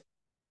inglés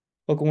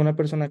o con una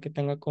persona que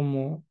tenga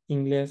como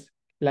inglés,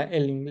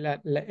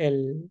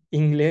 el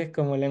inglés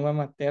como lengua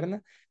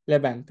materna,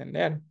 les va a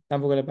entender.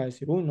 Tampoco les va a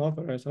decir, no,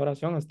 pero esa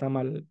oración está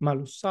mal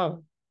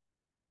usada.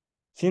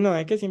 Sino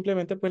es que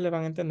simplemente pues le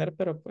van a entender,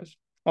 pero pues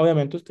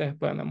obviamente ustedes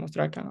pueden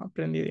demostrar que han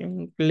aprendido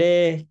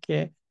inglés,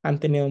 que han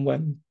tenido un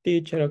buen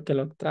teacher o que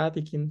lo trate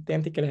y que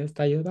intente y que les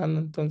está ayudando.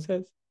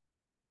 Entonces,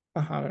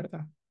 ajá,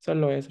 ¿verdad?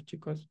 Solo eso,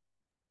 chicos.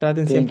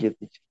 Traten Thank siempre you,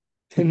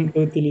 teacher.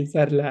 de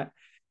utilizar la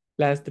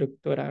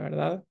estructura,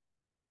 ¿verdad?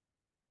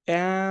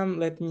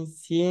 Let me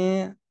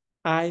see.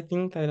 I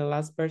think that the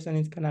last person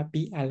is gonna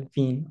be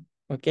Alvin.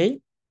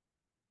 Okay?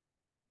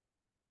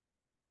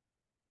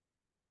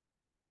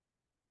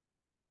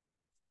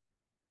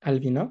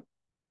 Alvino?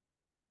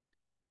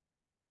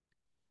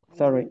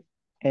 Sorry.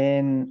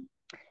 And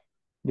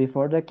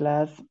before the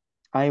class,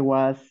 I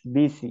was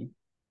busy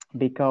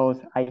because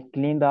I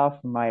cleaned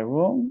off my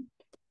room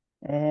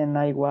and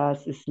I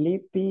was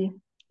sleepy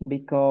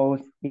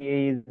because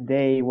the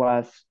day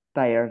was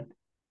tired.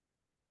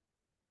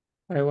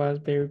 I was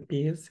very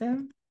busy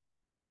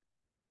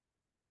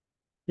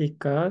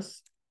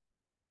because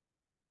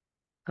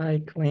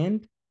I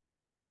cleaned.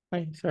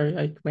 I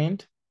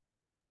cleaned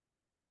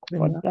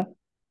What's that?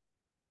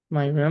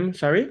 my room.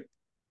 Sorry,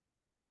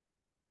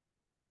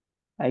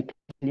 I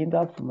cleaned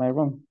up my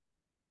room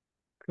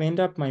cleaned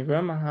up my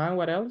room.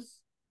 What else?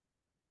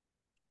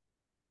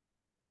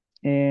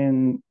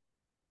 and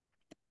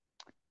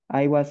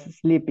I was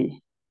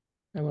sleepy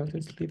I was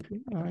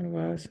sleeping. I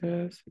was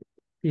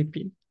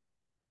sleepy.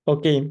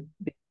 Okay.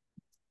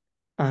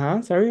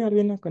 Sorry,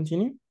 Alvino,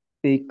 continue.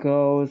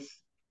 because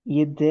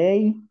the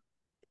day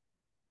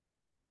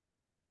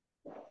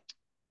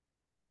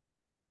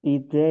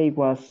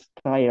was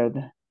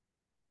tired.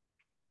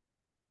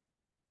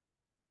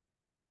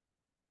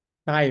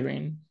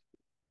 Tiring.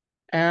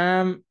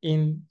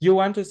 You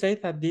want to say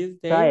that this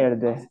day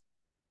Tired. was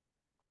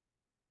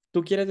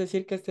 ¿Tú quieres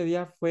decir que este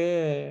día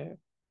fue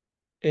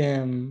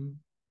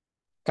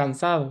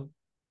cansado?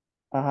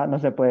 Ajá, no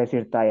se puede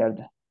decir tired.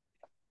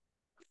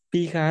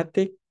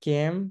 Fíjate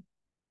que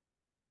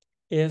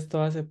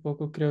esto hace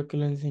poco creo que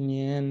lo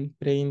enseñé en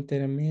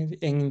preintermedio,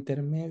 en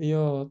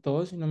intermedio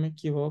 2, si no me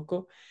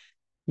equivoco,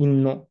 y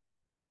no.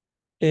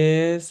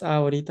 Es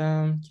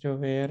ahorita, quiero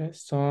ver,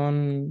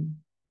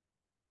 son,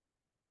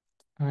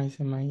 ay,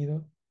 se me ha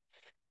ido.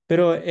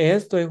 Pero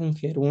esto es un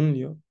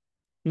gerundio.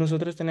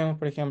 Nosotros tenemos,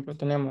 por ejemplo,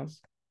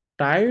 tenemos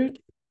tired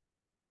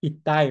y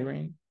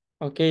tiring.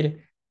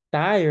 Okay.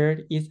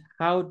 Tired is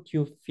how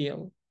you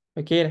feel.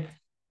 Okay.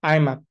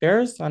 I'm a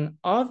person.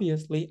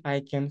 Obviously,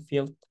 I can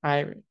feel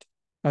tired.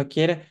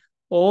 Okay.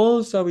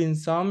 Also, in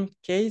some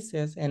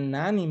cases, an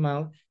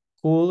animal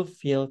could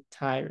feel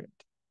tired.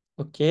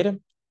 Okay.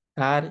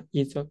 That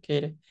is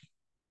okay.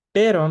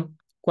 Pero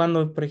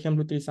cuando, por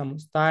ejemplo,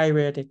 utilizamos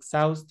tired,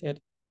 exhausted,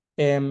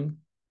 em,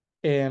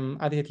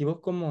 adjetivos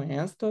como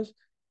estos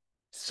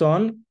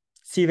son,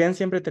 si ven,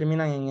 siempre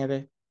terminan en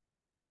ed.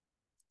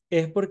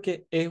 Es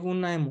porque es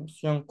una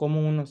emoción,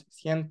 cómo uno se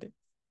siente.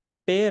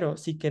 Pero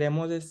si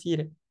queremos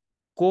decir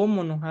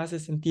cómo nos hace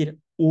sentir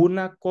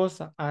una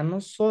cosa a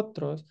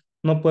nosotros,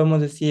 no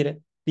podemos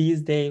decir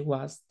this day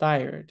was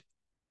tired.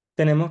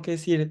 Tenemos que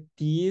decir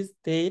this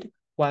day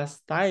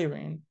was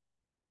tiring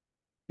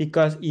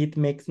because it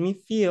makes me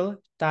feel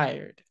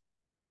tired.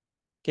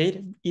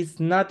 Okay, it's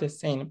not the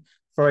same.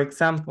 For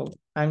example,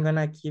 I'm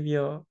gonna give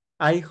you,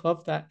 I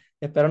hope that,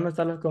 espero no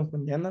estarlos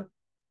confundiendo,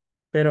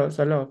 pero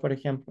solo, por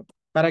ejemplo,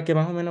 para que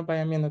más o menos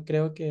vayan viendo,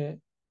 creo que,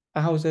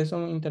 ajá, ustedes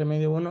son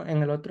intermedio uno,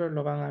 en el otro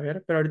lo van a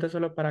ver, pero ahorita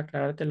solo para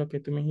aclararte lo que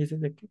tú me dijiste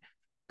de que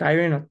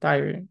tiring o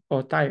tiring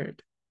o tired.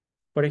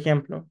 Por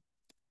ejemplo,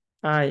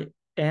 I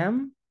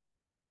am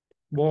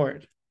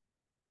bored.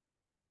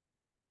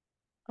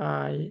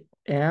 I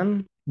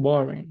am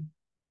boring.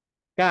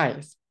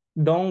 Guys,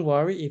 don't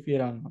worry if you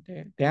don't know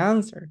the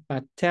answer,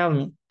 but tell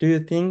me, do you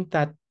think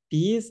that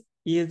this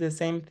is the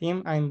same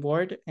thing? I'm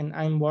bored and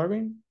I'm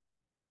boring?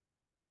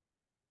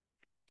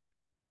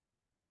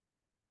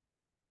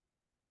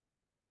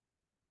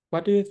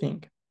 What do you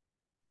think?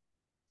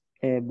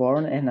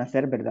 Born es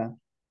nacer, ¿verdad?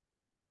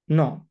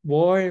 No,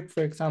 bored,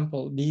 for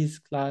example, this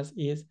class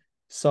is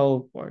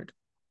so bored.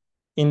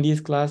 In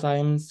this class,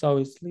 I'm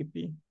so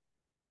sleepy.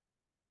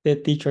 The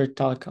teacher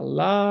talk a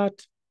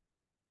lot.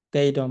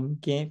 They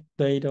don't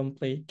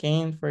play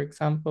games, for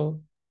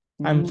example.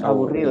 I'm so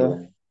Aburrido,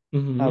 bored.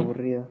 Mhm.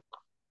 aburrido.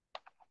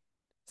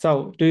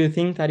 So, do you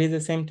think that is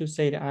the same to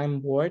say that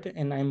I'm bored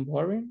and I'm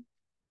boring?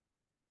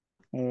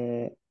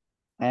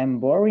 I'm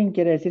boring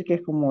quiere decir que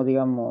es como,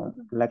 digamos,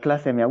 la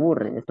clase me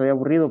aburre, estoy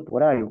aburrido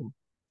por algo.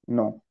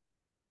 No.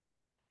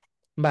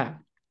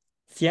 Va,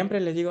 siempre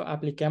les digo,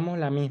 apliquemos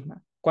la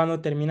misma.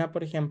 Cuando termina,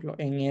 por ejemplo,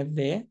 en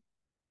ed,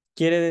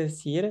 quiere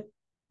decir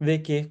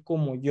de que es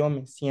como yo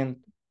me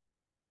siento,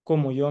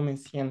 como yo me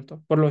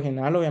siento. Por lo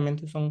general,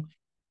 obviamente, son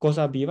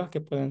cosas vivas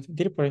que pueden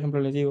sentir. Por ejemplo,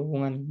 les digo,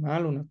 un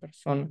animal, una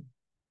persona.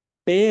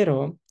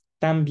 Pero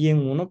también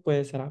uno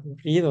puede ser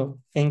aburrido.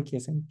 ¿En qué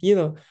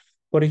sentido?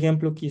 Por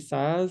ejemplo,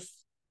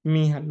 quizás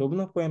mis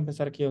alumnos pueden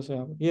pensar que yo soy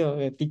aburrido,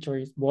 the teacher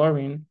is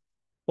boring,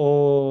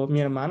 o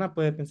mi hermana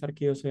puede pensar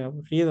que yo soy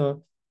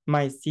aburrido.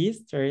 My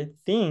sister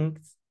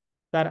thinks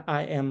that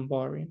I am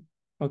boring.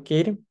 ¿Ok?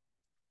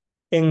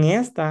 En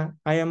esta,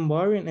 I am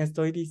boring,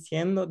 estoy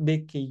diciendo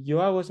de que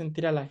yo hago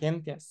sentir a la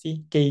gente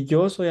así, que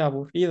yo soy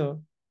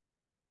aburrido,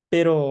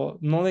 pero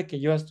no de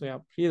que yo estoy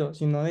aburrido,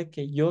 sino de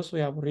que yo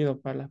soy aburrido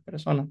para las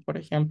personas, por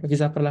ejemplo,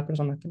 quizás para las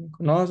personas que me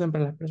conocen,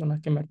 para las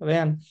personas que me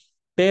rodean.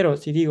 Pero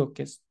si digo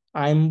que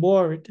I'm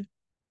bored,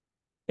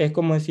 es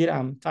como decir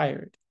I'm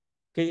tired.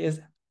 ¿Ok?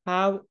 Es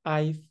how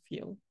I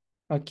feel.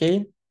 ¿Ok?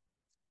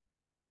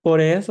 Por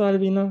eso,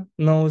 Albino,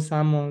 no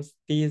usamos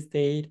this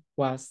day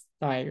was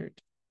tired.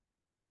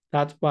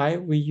 That's why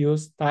we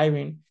use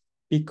tiring,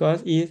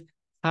 because it's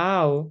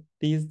how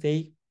this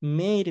day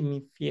made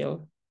me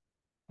feel.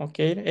 ¿Ok?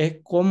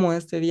 Es como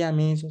este día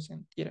me hizo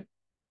sentir.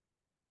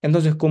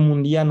 Entonces, como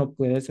un día no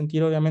puede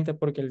sentir, obviamente,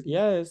 porque el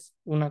día es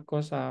una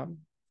cosa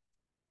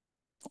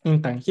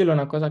intangible,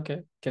 una cosa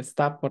que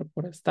está por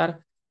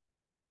estar.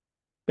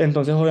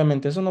 Entonces,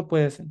 obviamente, eso no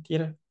puede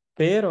sentir,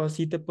 pero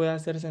sí te puede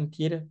hacer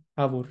sentir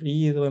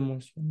aburrido,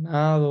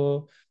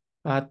 emocionado,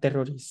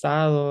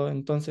 aterrorizado.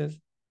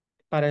 Entonces,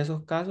 para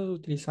esos casos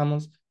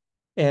utilizamos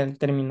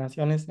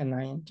terminaciones en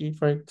ing.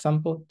 For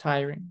example,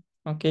 tiring.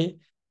 ¿Ok?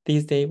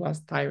 This day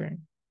was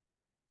tiring.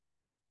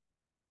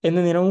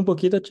 ¿Entendieron un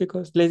poquito,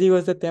 chicos? Les digo,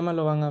 este tema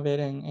lo van a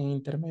ver en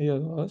intermedio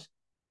 2.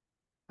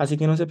 Así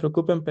que no se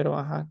preocupen, pero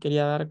ajá,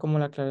 quería dar como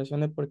la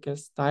aclaración de por qué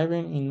es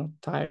tiring y no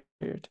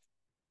tired.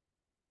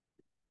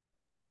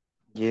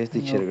 Yes,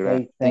 teacher,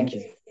 Ok, thank thanks.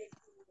 you.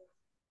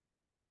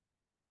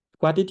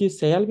 What did you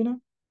say, Albino?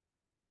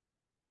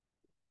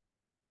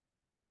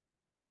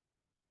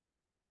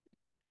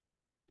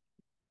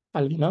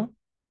 Albino?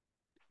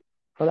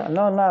 Hola,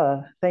 no,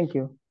 nada, thank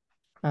you.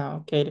 Ah,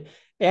 okay.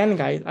 And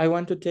guys, I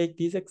want to take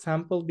this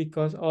example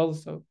because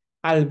also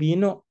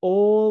Albino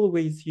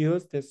always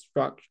use the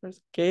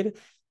structures, okay?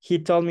 He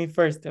told me,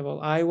 first of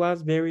all, I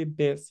was very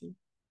busy.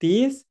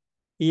 This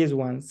is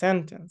one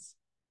sentence.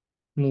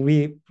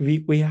 We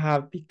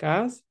have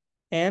because,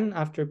 and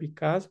after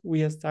because,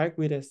 we start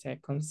with a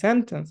second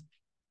sentence.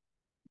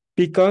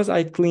 Because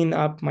I cleaned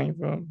up my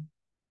room.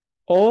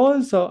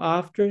 Also,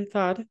 after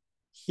that,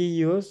 he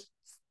used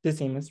the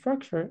same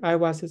structure. I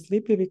was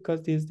sleepy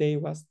because this day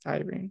was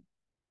tiring.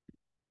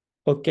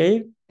 ¿Ok?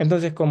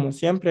 Entonces, como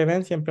siempre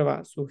ven, siempre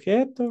va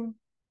sujeto,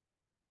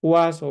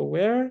 was or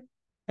were,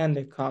 and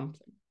the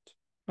complement.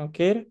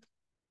 ¿Ok?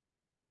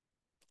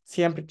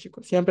 Siempre,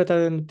 chicos, siempre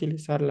traten de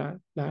utilizar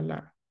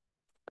la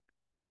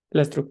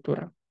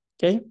estructura.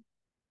 ¿Ok?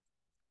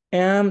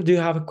 Do you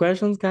have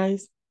questions,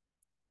 guys?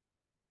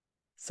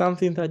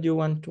 Something that you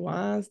want to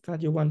ask,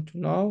 that you want to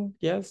know?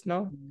 Yes,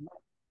 no?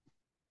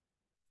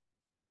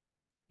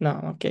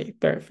 No, okay,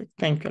 perfect.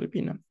 Thank you,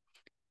 Albino.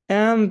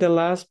 And the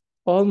last,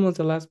 almost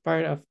the last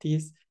part of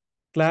this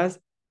class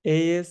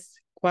is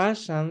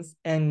questions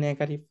and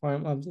negative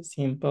form of the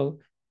simple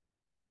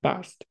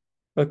past.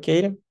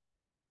 Okay?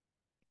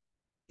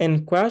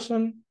 In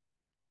question,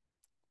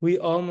 we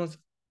almost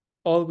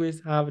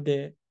always have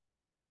the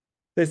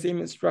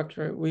same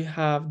structure. We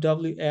have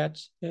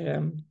WH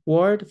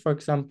word, for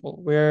example,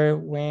 where,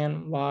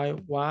 when, why,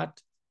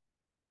 what,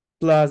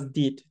 plus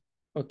did.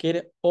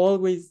 Okay?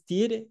 Always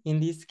did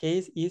in this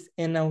case is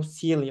an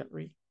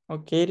auxiliary.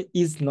 Okay?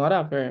 Is not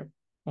a verb.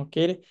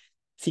 Okay?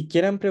 Si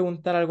quieren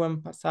preguntar algo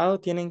en pasado,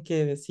 tienen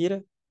que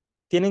decir,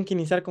 tienen que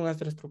iniciar con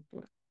esta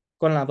estructura.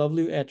 Con la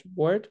WH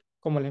word,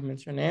 como les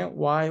mencioné,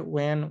 why,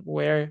 when,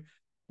 where,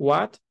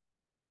 what.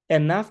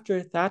 And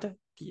after that,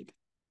 did.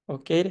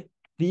 ¿Ok?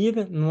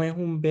 Did no es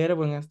un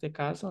verbo en este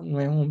caso, no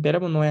es un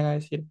verbo, no van a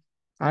decir,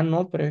 ah,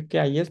 no, pero es que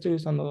ahí estoy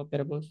usando dos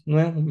verbos. No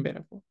es un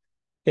verbo,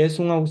 es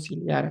un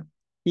auxiliar.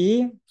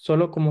 Y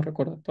solo como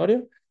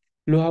recordatorio,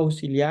 los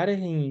auxiliares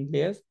en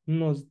inglés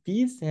nos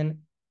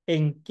dicen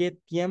en qué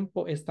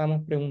tiempo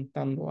estamos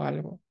preguntando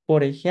algo.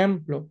 Por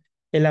ejemplo,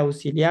 el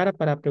auxiliar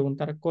para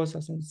preguntar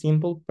cosas en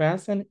simple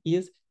present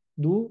is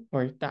do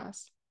or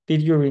does.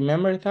 Did you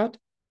remember that?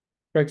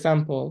 For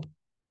example,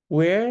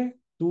 where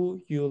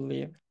do you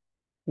live?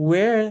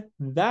 Where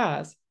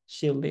does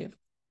she live?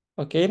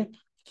 Okay.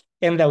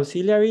 And the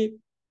auxiliary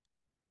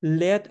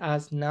let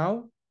us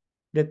know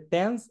the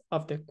tense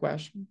of the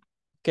question.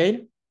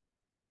 Okay.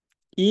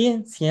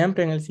 Y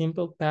siempre en el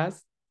simple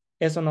past,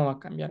 eso no va a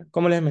cambiar.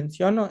 Como les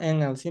menciono,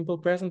 en el simple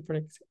present,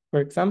 for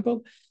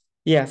example,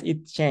 yes,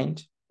 it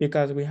changed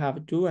because we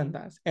have do and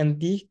does. In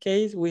this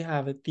case, we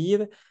have a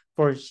did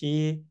for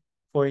she,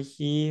 for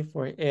he,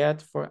 for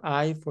it, for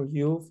I, for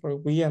you, for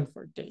we, and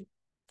for they.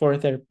 For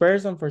third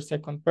person, for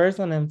second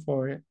person, and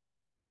for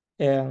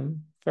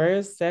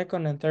first,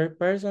 second, and third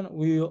person,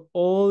 we are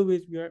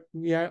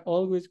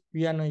always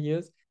gonna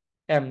use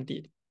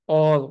did.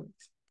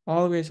 Always,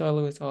 always,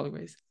 always,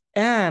 always.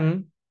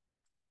 And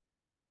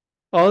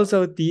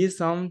also this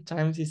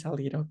sometimes is a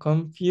little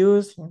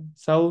confusing.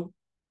 So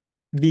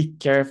be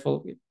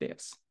careful with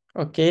this.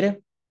 Okay?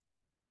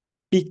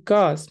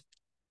 Because,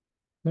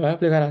 me voy a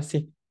explicar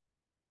así.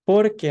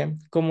 Porque,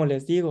 como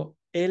les digo,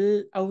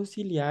 el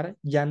auxiliar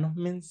ya nos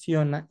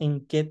menciona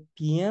en qué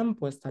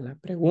tiempo está la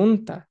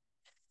pregunta.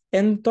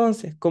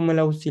 Entonces, como el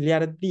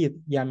auxiliar did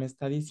ya me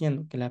está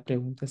diciendo que la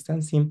pregunta está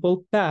en simple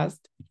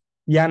past,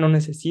 ya no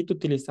necesito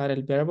utilizar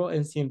el verbo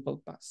en simple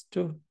past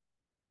too.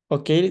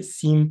 Ok,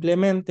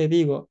 simplemente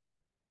digo,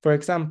 for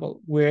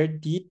example, where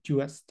did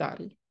you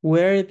study?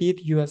 Where did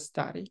you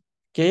study?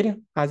 Okay,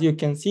 as you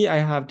can see, I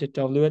have the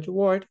WH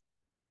word,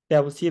 the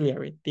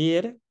auxiliary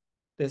did,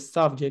 the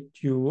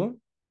subject you,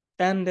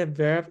 and the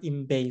verb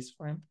in base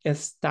form,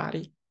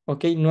 study.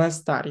 Okay, no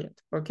studied.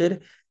 Okay,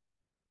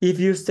 if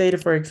you say,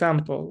 for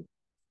example,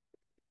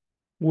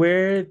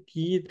 where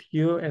did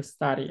you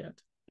study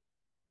it?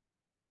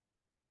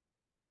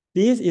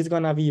 This is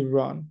gonna be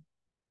wrong.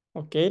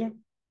 Okay,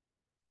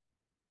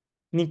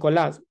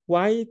 Nicolás,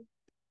 why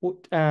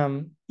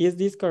is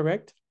this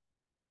correct?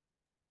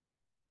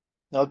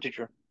 No,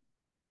 teacher.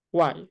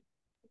 Why?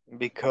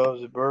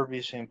 Because the verb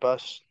is in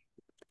past.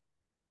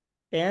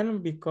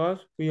 And because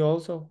we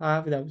also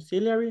have the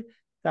auxiliary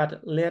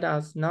that let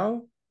us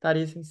know that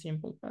is in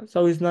simple past.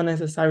 So it's not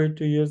necessary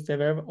to use the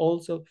verb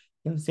also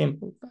in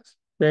simple past.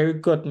 Very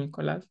good,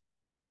 Nicolás.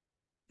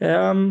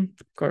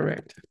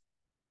 Correct.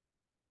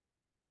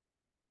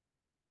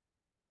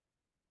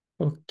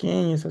 Ok,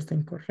 eso está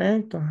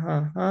incorrecto.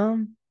 Ajá.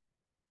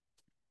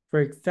 For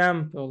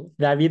example,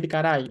 David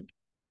Caray.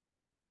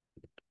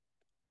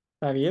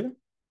 David,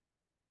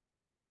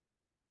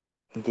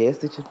 Yes,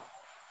 teacher.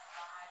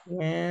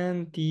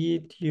 when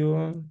did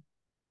you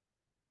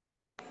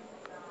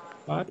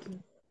got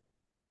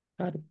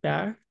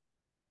back?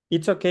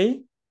 It's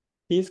okay.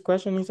 This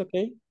question is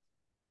okay.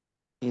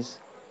 Is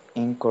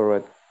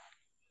incorrect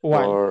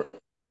Why?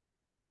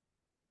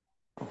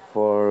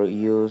 for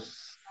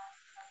use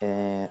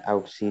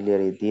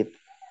auxiliary did.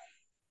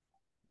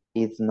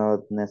 It's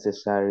not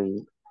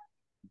necessary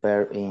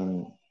verb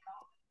in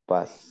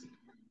past.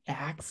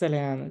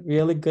 Excellent.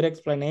 Really good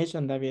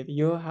explanation, David.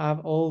 You have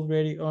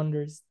already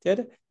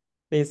understood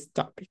this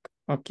topic.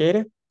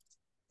 Okay.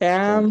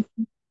 And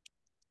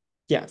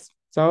yes,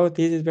 so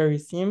this is very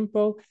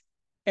simple.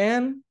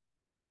 And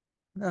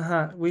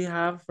we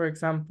have, for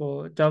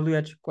example,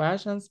 WH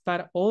questions,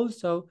 but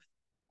also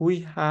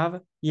we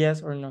have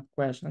yes or no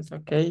questions.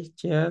 Okay,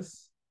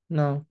 yes,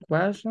 no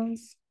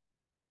questions.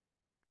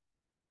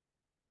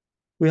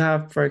 We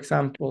have, for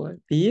example,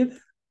 did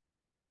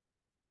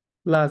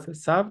plus the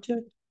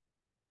subject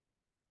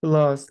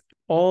plus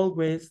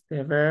always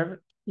the verb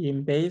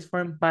in base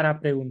form para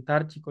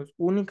preguntar, chicos.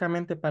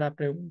 Únicamente para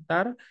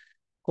preguntar.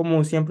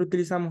 Como siempre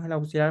utilizamos el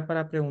auxiliar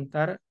para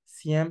preguntar,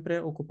 siempre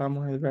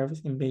ocupamos el verb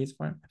in base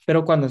form.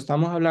 Pero cuando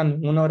estamos hablando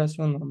en una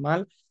oración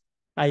normal,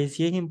 ahí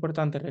sí es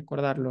importante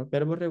recordar los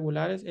verbos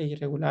regulares e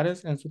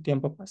irregulares en su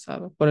tiempo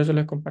pasado. Por eso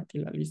les compartí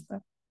la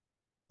lista.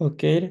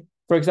 Okay.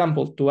 For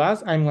example, to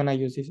ask, I'm going to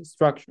use this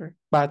structure.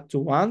 But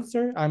to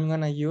answer, I'm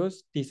going to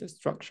use this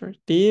structure.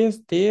 This,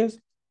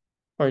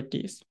 or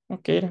this.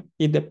 Okay.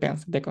 It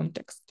depends the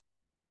context.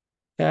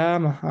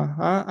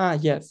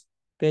 Yes.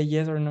 The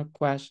yes or no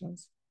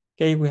questions.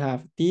 Okay, we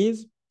have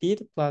this,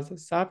 did plus the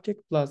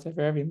subject plus the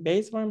verb in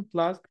base form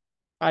plus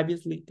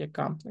obviously the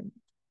complement.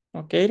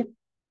 Okay.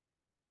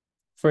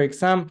 For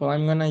example,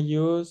 I'm gonna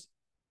use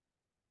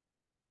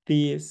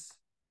this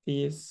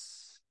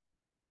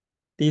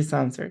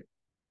answer.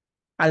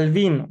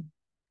 Albino.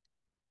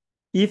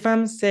 If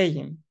I'm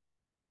saying,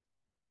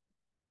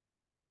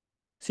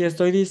 si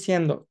estoy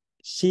diciendo,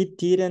 she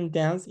didn't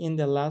dance in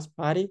the last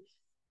party,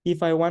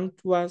 if I want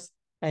to ask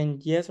a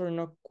yes or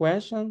no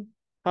question,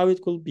 how it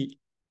could be?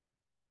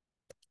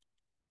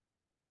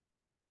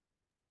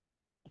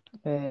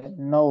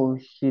 No,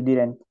 she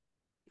didn't.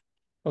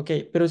 Ok,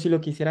 pero si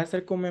lo quisiera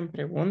hacer como en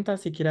pregunta,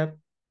 si quiera,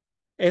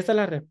 esta es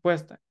la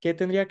respuesta. ¿Qué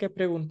tendría que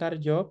preguntar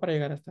yo para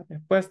llegar a esta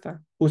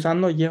respuesta?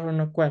 Usando yes or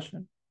no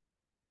question.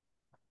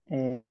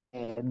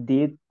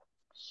 Did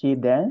she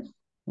dance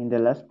in the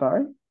last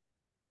part?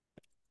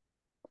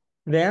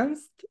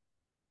 Danced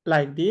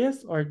like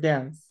this or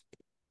dance?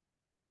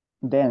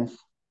 Dance.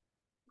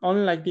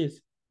 Only like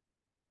this?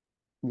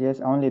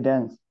 Yes, only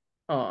dance.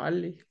 Oh,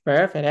 only.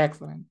 Perfect,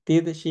 excellent.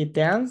 Did she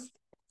dance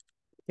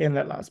in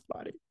the last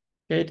party?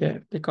 Okay,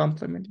 the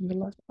complement in the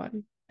last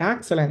party.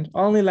 Excellent,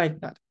 only like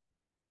that.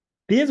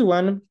 This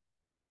one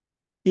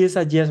is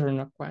a yes or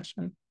no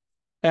question.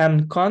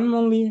 And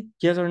commonly,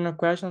 yes or no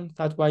question,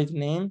 that's why the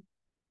name,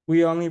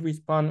 we only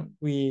respond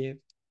with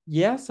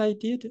yes, I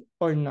did,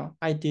 or no,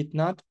 I did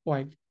not,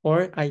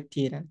 or I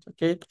didn't,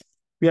 okay?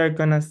 We are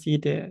gonna see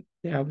the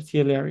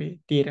auxiliary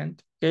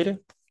didn't, okay?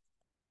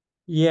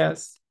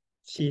 Yes,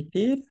 she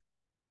did,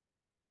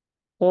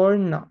 or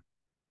no.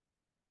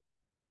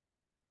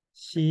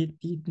 She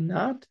did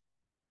not,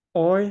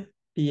 or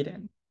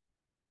didn't,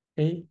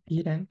 okay?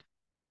 Didn't.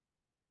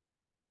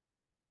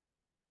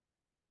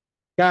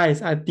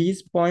 Guys, at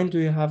this point, do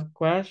you have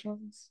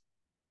questions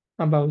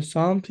about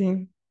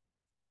something?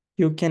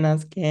 You can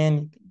ask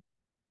anything.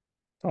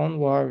 Don't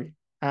worry,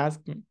 ask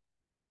me.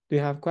 Do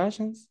you have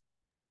questions?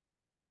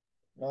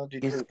 No,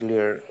 It's teacher.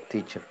 clear,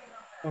 teacher.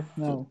 Okay.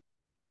 No.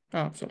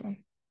 Excellent.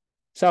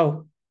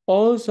 So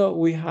also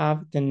we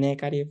have the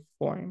negative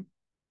form.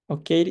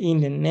 Okay, in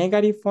the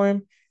negative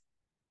form,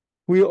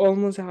 we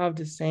almost have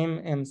the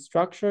same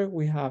structure.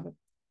 We have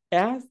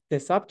as the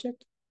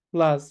subject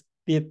plus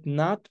did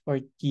not or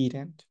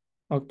didn't.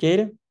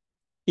 Okay,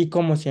 y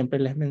como siempre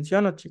les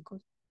menciono,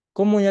 chicos,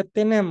 como ya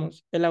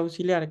tenemos el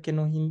auxiliar que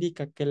nos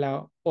indica que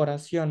la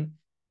oración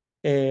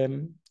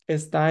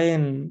está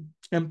en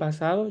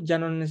pasado, ya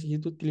no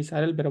necesito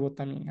utilizar el verbo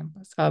también en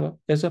pasado.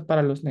 Eso es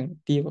para los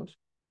negativos.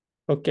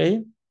 ¿Ok?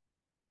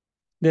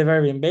 The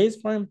verb in base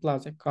form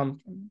plus a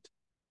complement.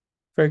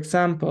 For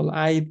example,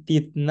 I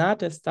did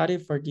not study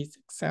for this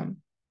exam.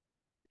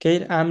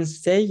 Okay, I'm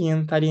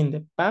saying that in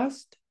the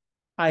past,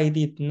 I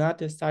did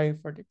not study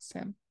for the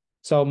exam.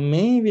 So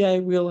maybe I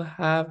will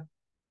have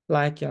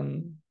like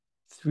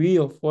 3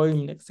 or 4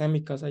 in the exam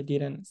because I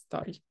didn't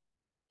study.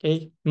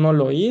 Okay, no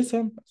lo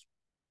hice,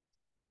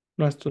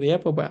 no estudié,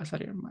 pues voy a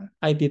salir mal.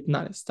 I did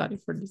not study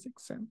for this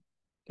exam.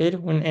 Okay,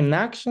 when an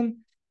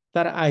action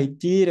that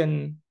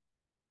an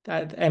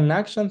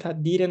action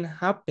that didn't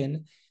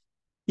happen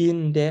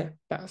in the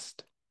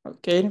past.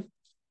 Okay,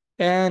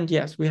 and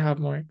yes, we have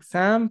more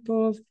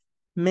examples.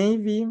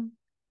 Maybe,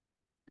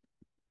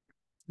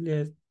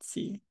 let's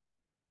see.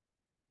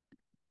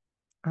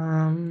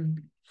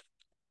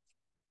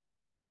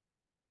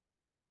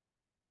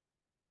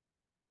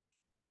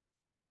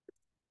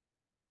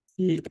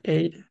 He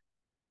ate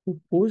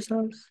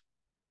pupusas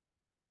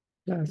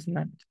last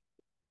night.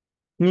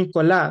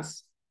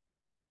 Nicolás,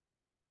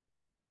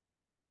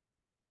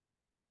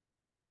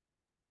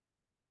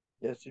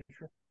 Yes,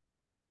 teacher.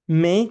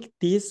 make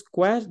this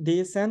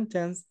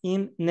sentence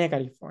in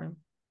negative form.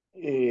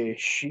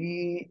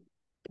 She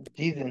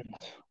didn't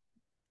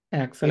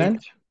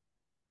Excellent.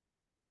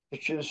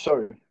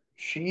 sorry.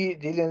 She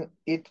didn't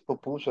eat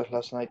pupusas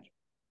last night.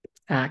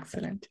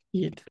 Excellent.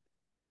 Eat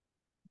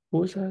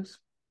pupusas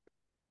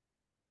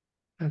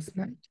last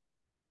night.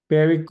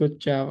 Very good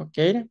job,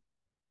 okay?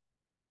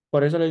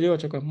 Por eso les digo,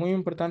 chicos, es muy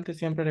importante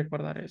siempre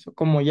recordar eso.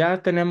 Como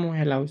ya tenemos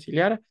el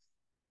auxiliar,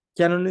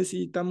 ya no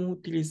necesitamos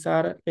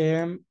utilizar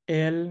el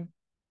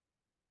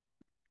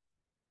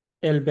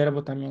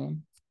verbo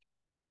también.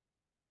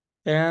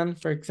 And,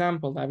 for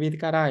example, David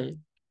Garay.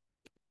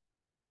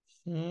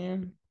 She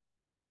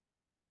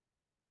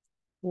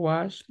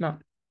wash, no.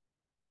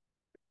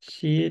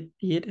 She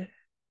did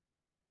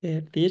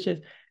the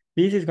dishes.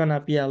 This is gonna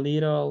be a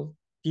little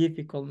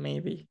difficult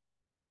maybe.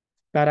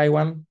 But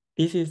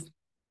this is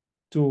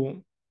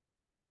to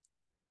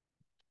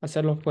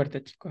hacerlo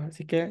fuerte, chicos.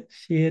 Así que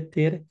she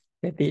did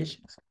the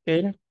dishes.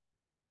 Okay.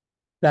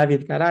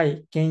 David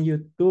Garay, can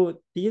you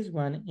do this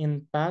one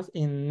in past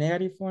in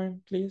negative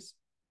form, please?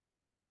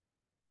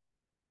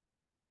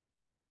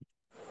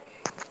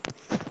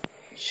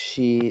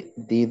 She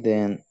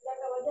didn't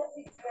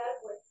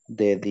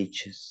the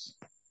dishes.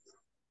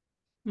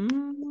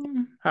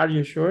 Are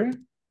you sure?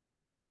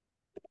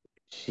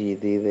 She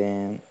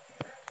didn't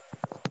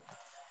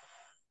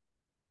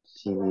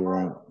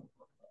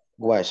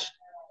wash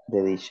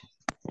the dishes.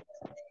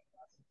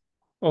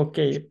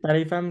 Okay, but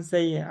if I'm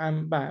saying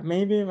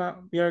maybe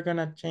we are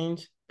gonna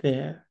change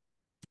the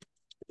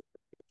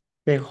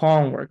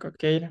homework,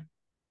 okay?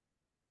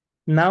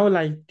 Now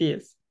like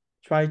this,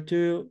 try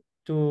to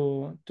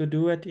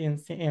do it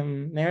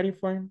in negative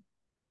form.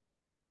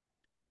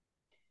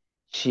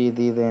 She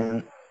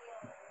didn't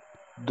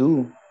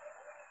do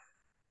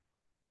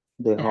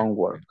the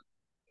homework.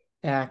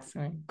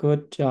 Excellent,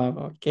 good job,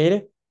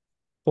 okay?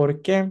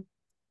 ¿Por qué?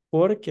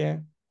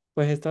 Porque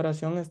pues esta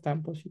oración está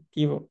en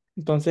positivo.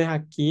 Entonces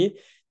aquí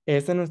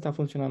este no está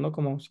funcionando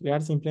como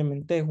auxiliar,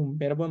 simplemente es un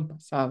verbo en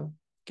pasado,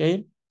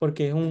 ¿ok?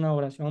 Porque es una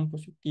oración en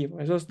positivo.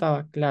 Eso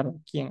estaba claro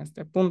aquí en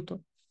este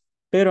punto.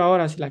 Pero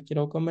ahora si la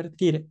quiero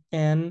convertir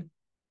en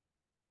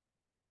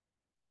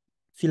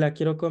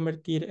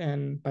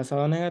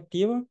pasado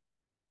negativo,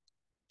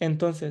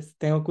 entonces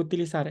tengo que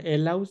utilizar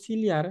el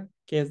auxiliar,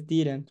 que es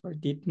didn't or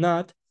did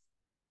not,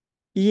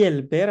 y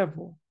el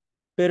verbo.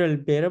 Pero el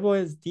verbo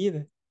es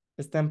did,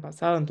 está en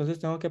pasado, entonces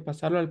tengo que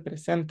pasarlo al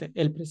presente.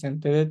 El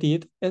presente de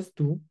did es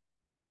do.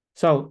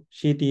 So,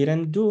 she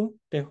didn't do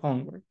the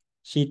homework.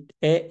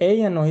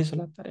 Ella no hizo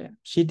la tarea.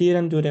 She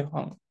didn't do the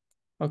homework.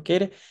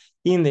 Okay?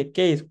 In the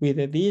case with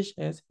the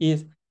dishes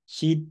is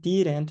she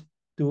didn't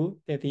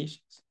do the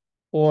dishes.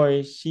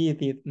 Or she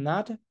did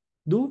not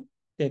do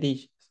the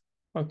dishes.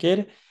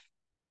 Okay?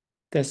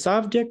 The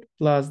subject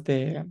plus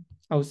the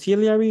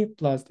auxiliary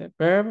plus the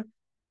verb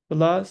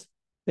plus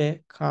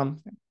the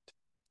complement.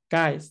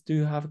 Guys, do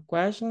you have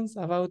questions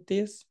about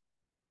this?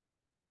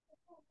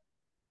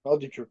 No,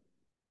 teacher.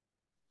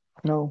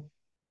 No.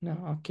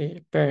 No,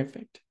 okay,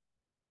 perfect.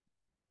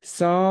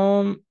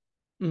 So,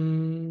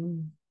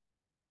 give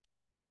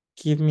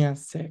me a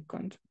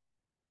second.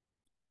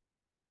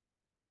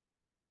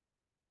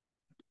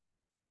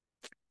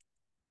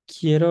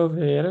 Quiero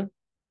ver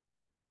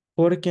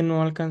porque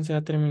no alcancé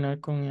a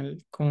terminar con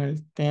el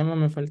tema.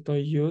 Me faltó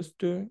used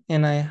to,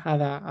 and I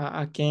had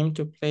a game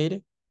to play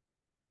it.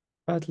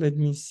 But let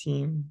me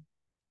see.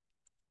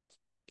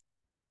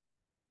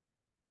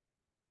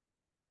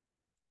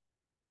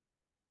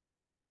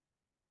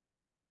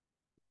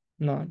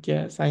 No,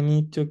 yes, I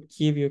need to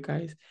give you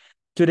guys.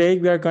 Today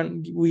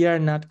we are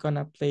not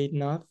gonna play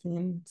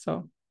nothing,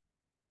 so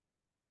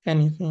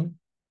anything.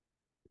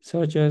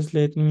 So just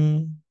let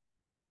me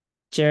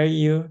share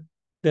you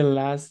the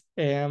last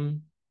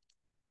the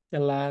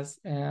last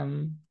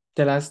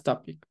the last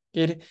topic.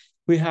 Okay,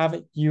 we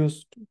have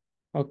used to.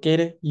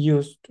 Okay,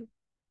 used to.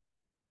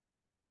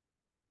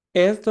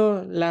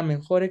 Esto, la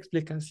mejor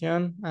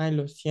explicación, ay,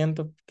 lo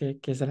siento que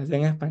se las dé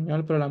en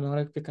español, pero la mejor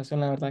explicación,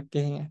 la verdad, que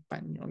es en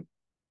español.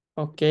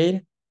 Ok.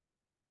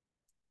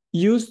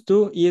 Used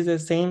to is the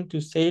same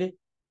to say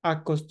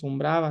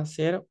acostumbraba a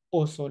hacer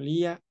o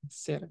solía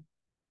hacer.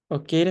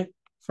 Okay.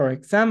 For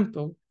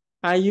example,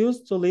 I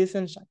used to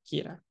listen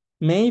Shakira.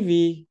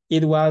 Maybe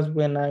it was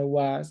when I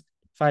was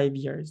 5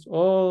 years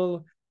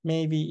old.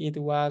 Maybe it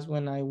was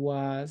when I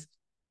was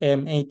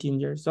 18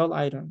 years old.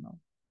 I don't know.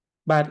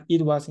 But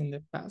it was in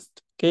the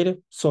past. Okay.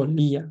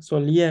 Solía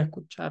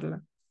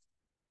escucharla.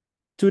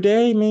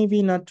 Today,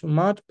 maybe not too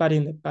much, but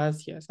in the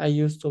past, yes, I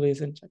used to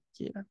listen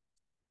Shakira.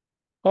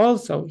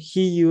 Also,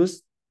 he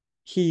used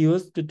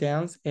to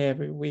dance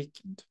every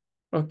weekend.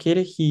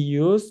 Okay, he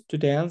used to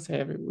dance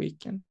every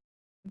weekend.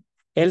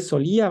 Él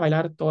solía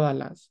bailar todos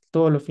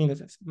los fines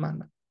de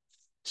semana.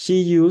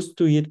 She used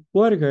to eat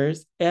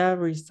burgers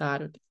every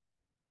Saturday.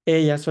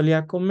 Ella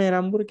solía comer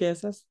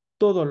hamburguesas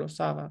todos los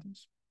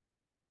sábados.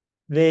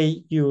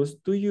 They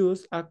used to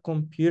use a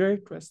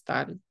computer to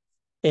study.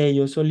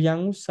 Ellos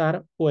solían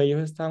usar o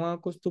ellos estaban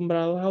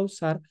acostumbrados a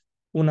usar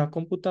una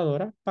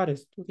computadora para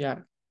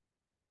estudiar.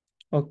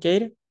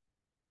 Okay.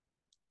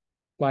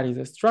 What is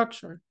the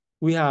structure?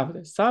 We have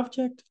the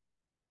subject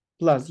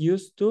plus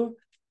used to,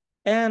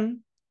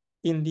 and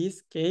in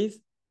this case,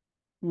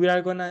 we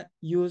are gonna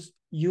use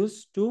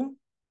used to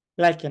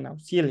like an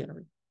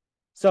auxiliary.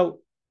 So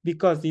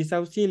because this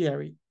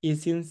auxiliary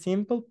is in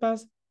simple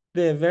past,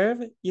 the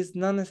verb is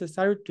not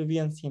necessary to be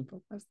in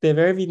simple past. The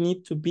verb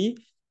need to be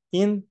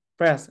in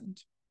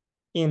present,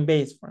 in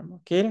base form,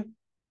 okay?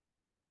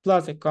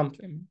 Plus a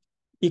complement.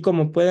 Y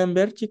como pueden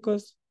ver,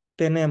 chicos,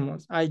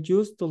 tenemos I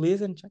used to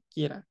listen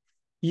Shakira.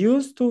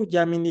 Used to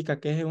ya me indica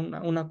que es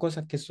una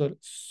cosa que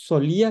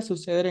solía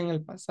suceder en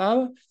el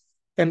pasado.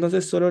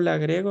 Entonces solo le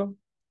agrego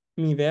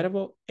mi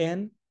verbo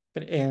en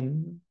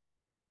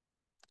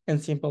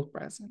simple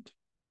present.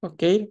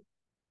 Okay?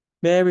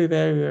 Very,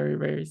 very, very,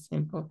 very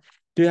simple.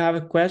 Do you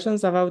have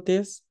questions about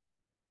this?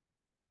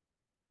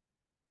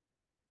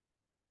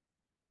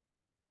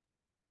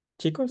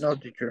 Chicos? No,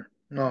 teacher.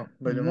 No,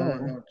 by the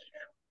moment, No. no.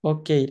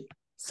 Okay,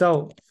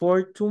 so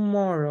for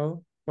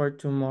tomorrow's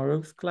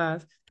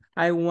class,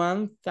 I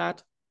want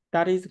that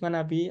is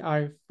gonna be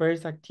our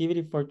first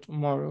activity for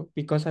tomorrow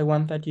because I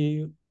want that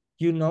you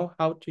know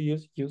how to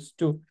use used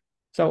to.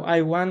 So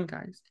I want,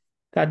 guys,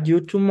 that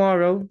you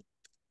tomorrow,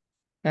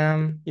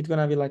 it's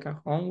gonna be like a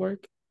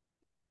homework.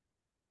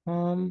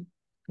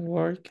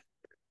 Homework,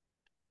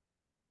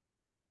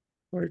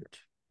 work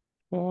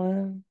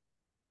for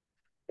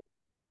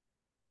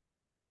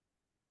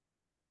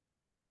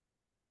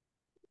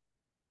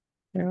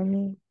tell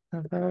me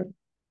about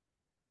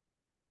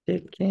the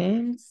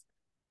games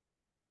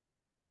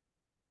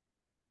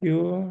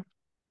you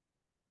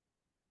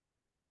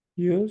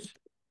use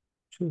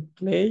to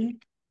play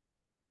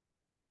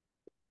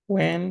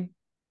when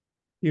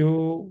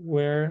you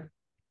were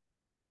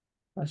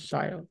a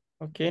child,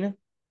 ¿ok?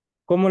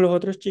 Como los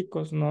otros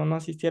chicos no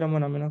asistieron,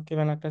 bueno, a menos que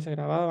vean la clase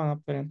grabada, van a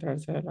poder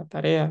enterarse de la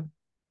tarea.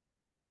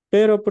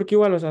 Pero porque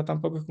igual, o sea,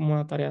 tampoco es como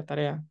una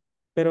tarea.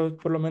 Pero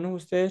por lo menos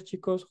ustedes,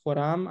 chicos,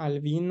 Joram,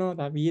 Albino,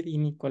 David y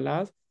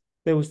Nicolás,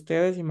 de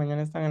ustedes y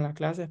mañana están en la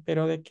clase,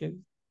 espero de que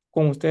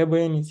con ustedes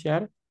voy a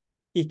iniciar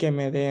y que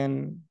me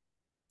digan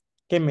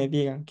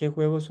qué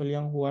juegos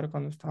solían jugar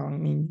cuando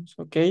estaban niños,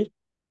 ¿ok?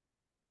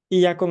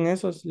 Y ya con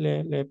eso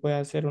le puede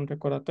hacer un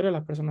recordatorio a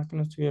las personas que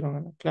no estuvieron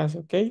en la clase,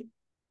 ¿ok?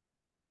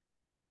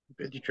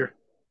 Okay, teacher.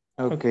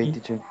 Okay, Ok.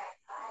 teacher.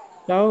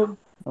 So,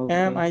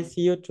 Okay. I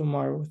see you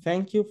tomorrow.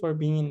 Thank you for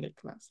being in the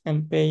class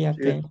and pay See you.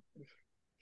 attention.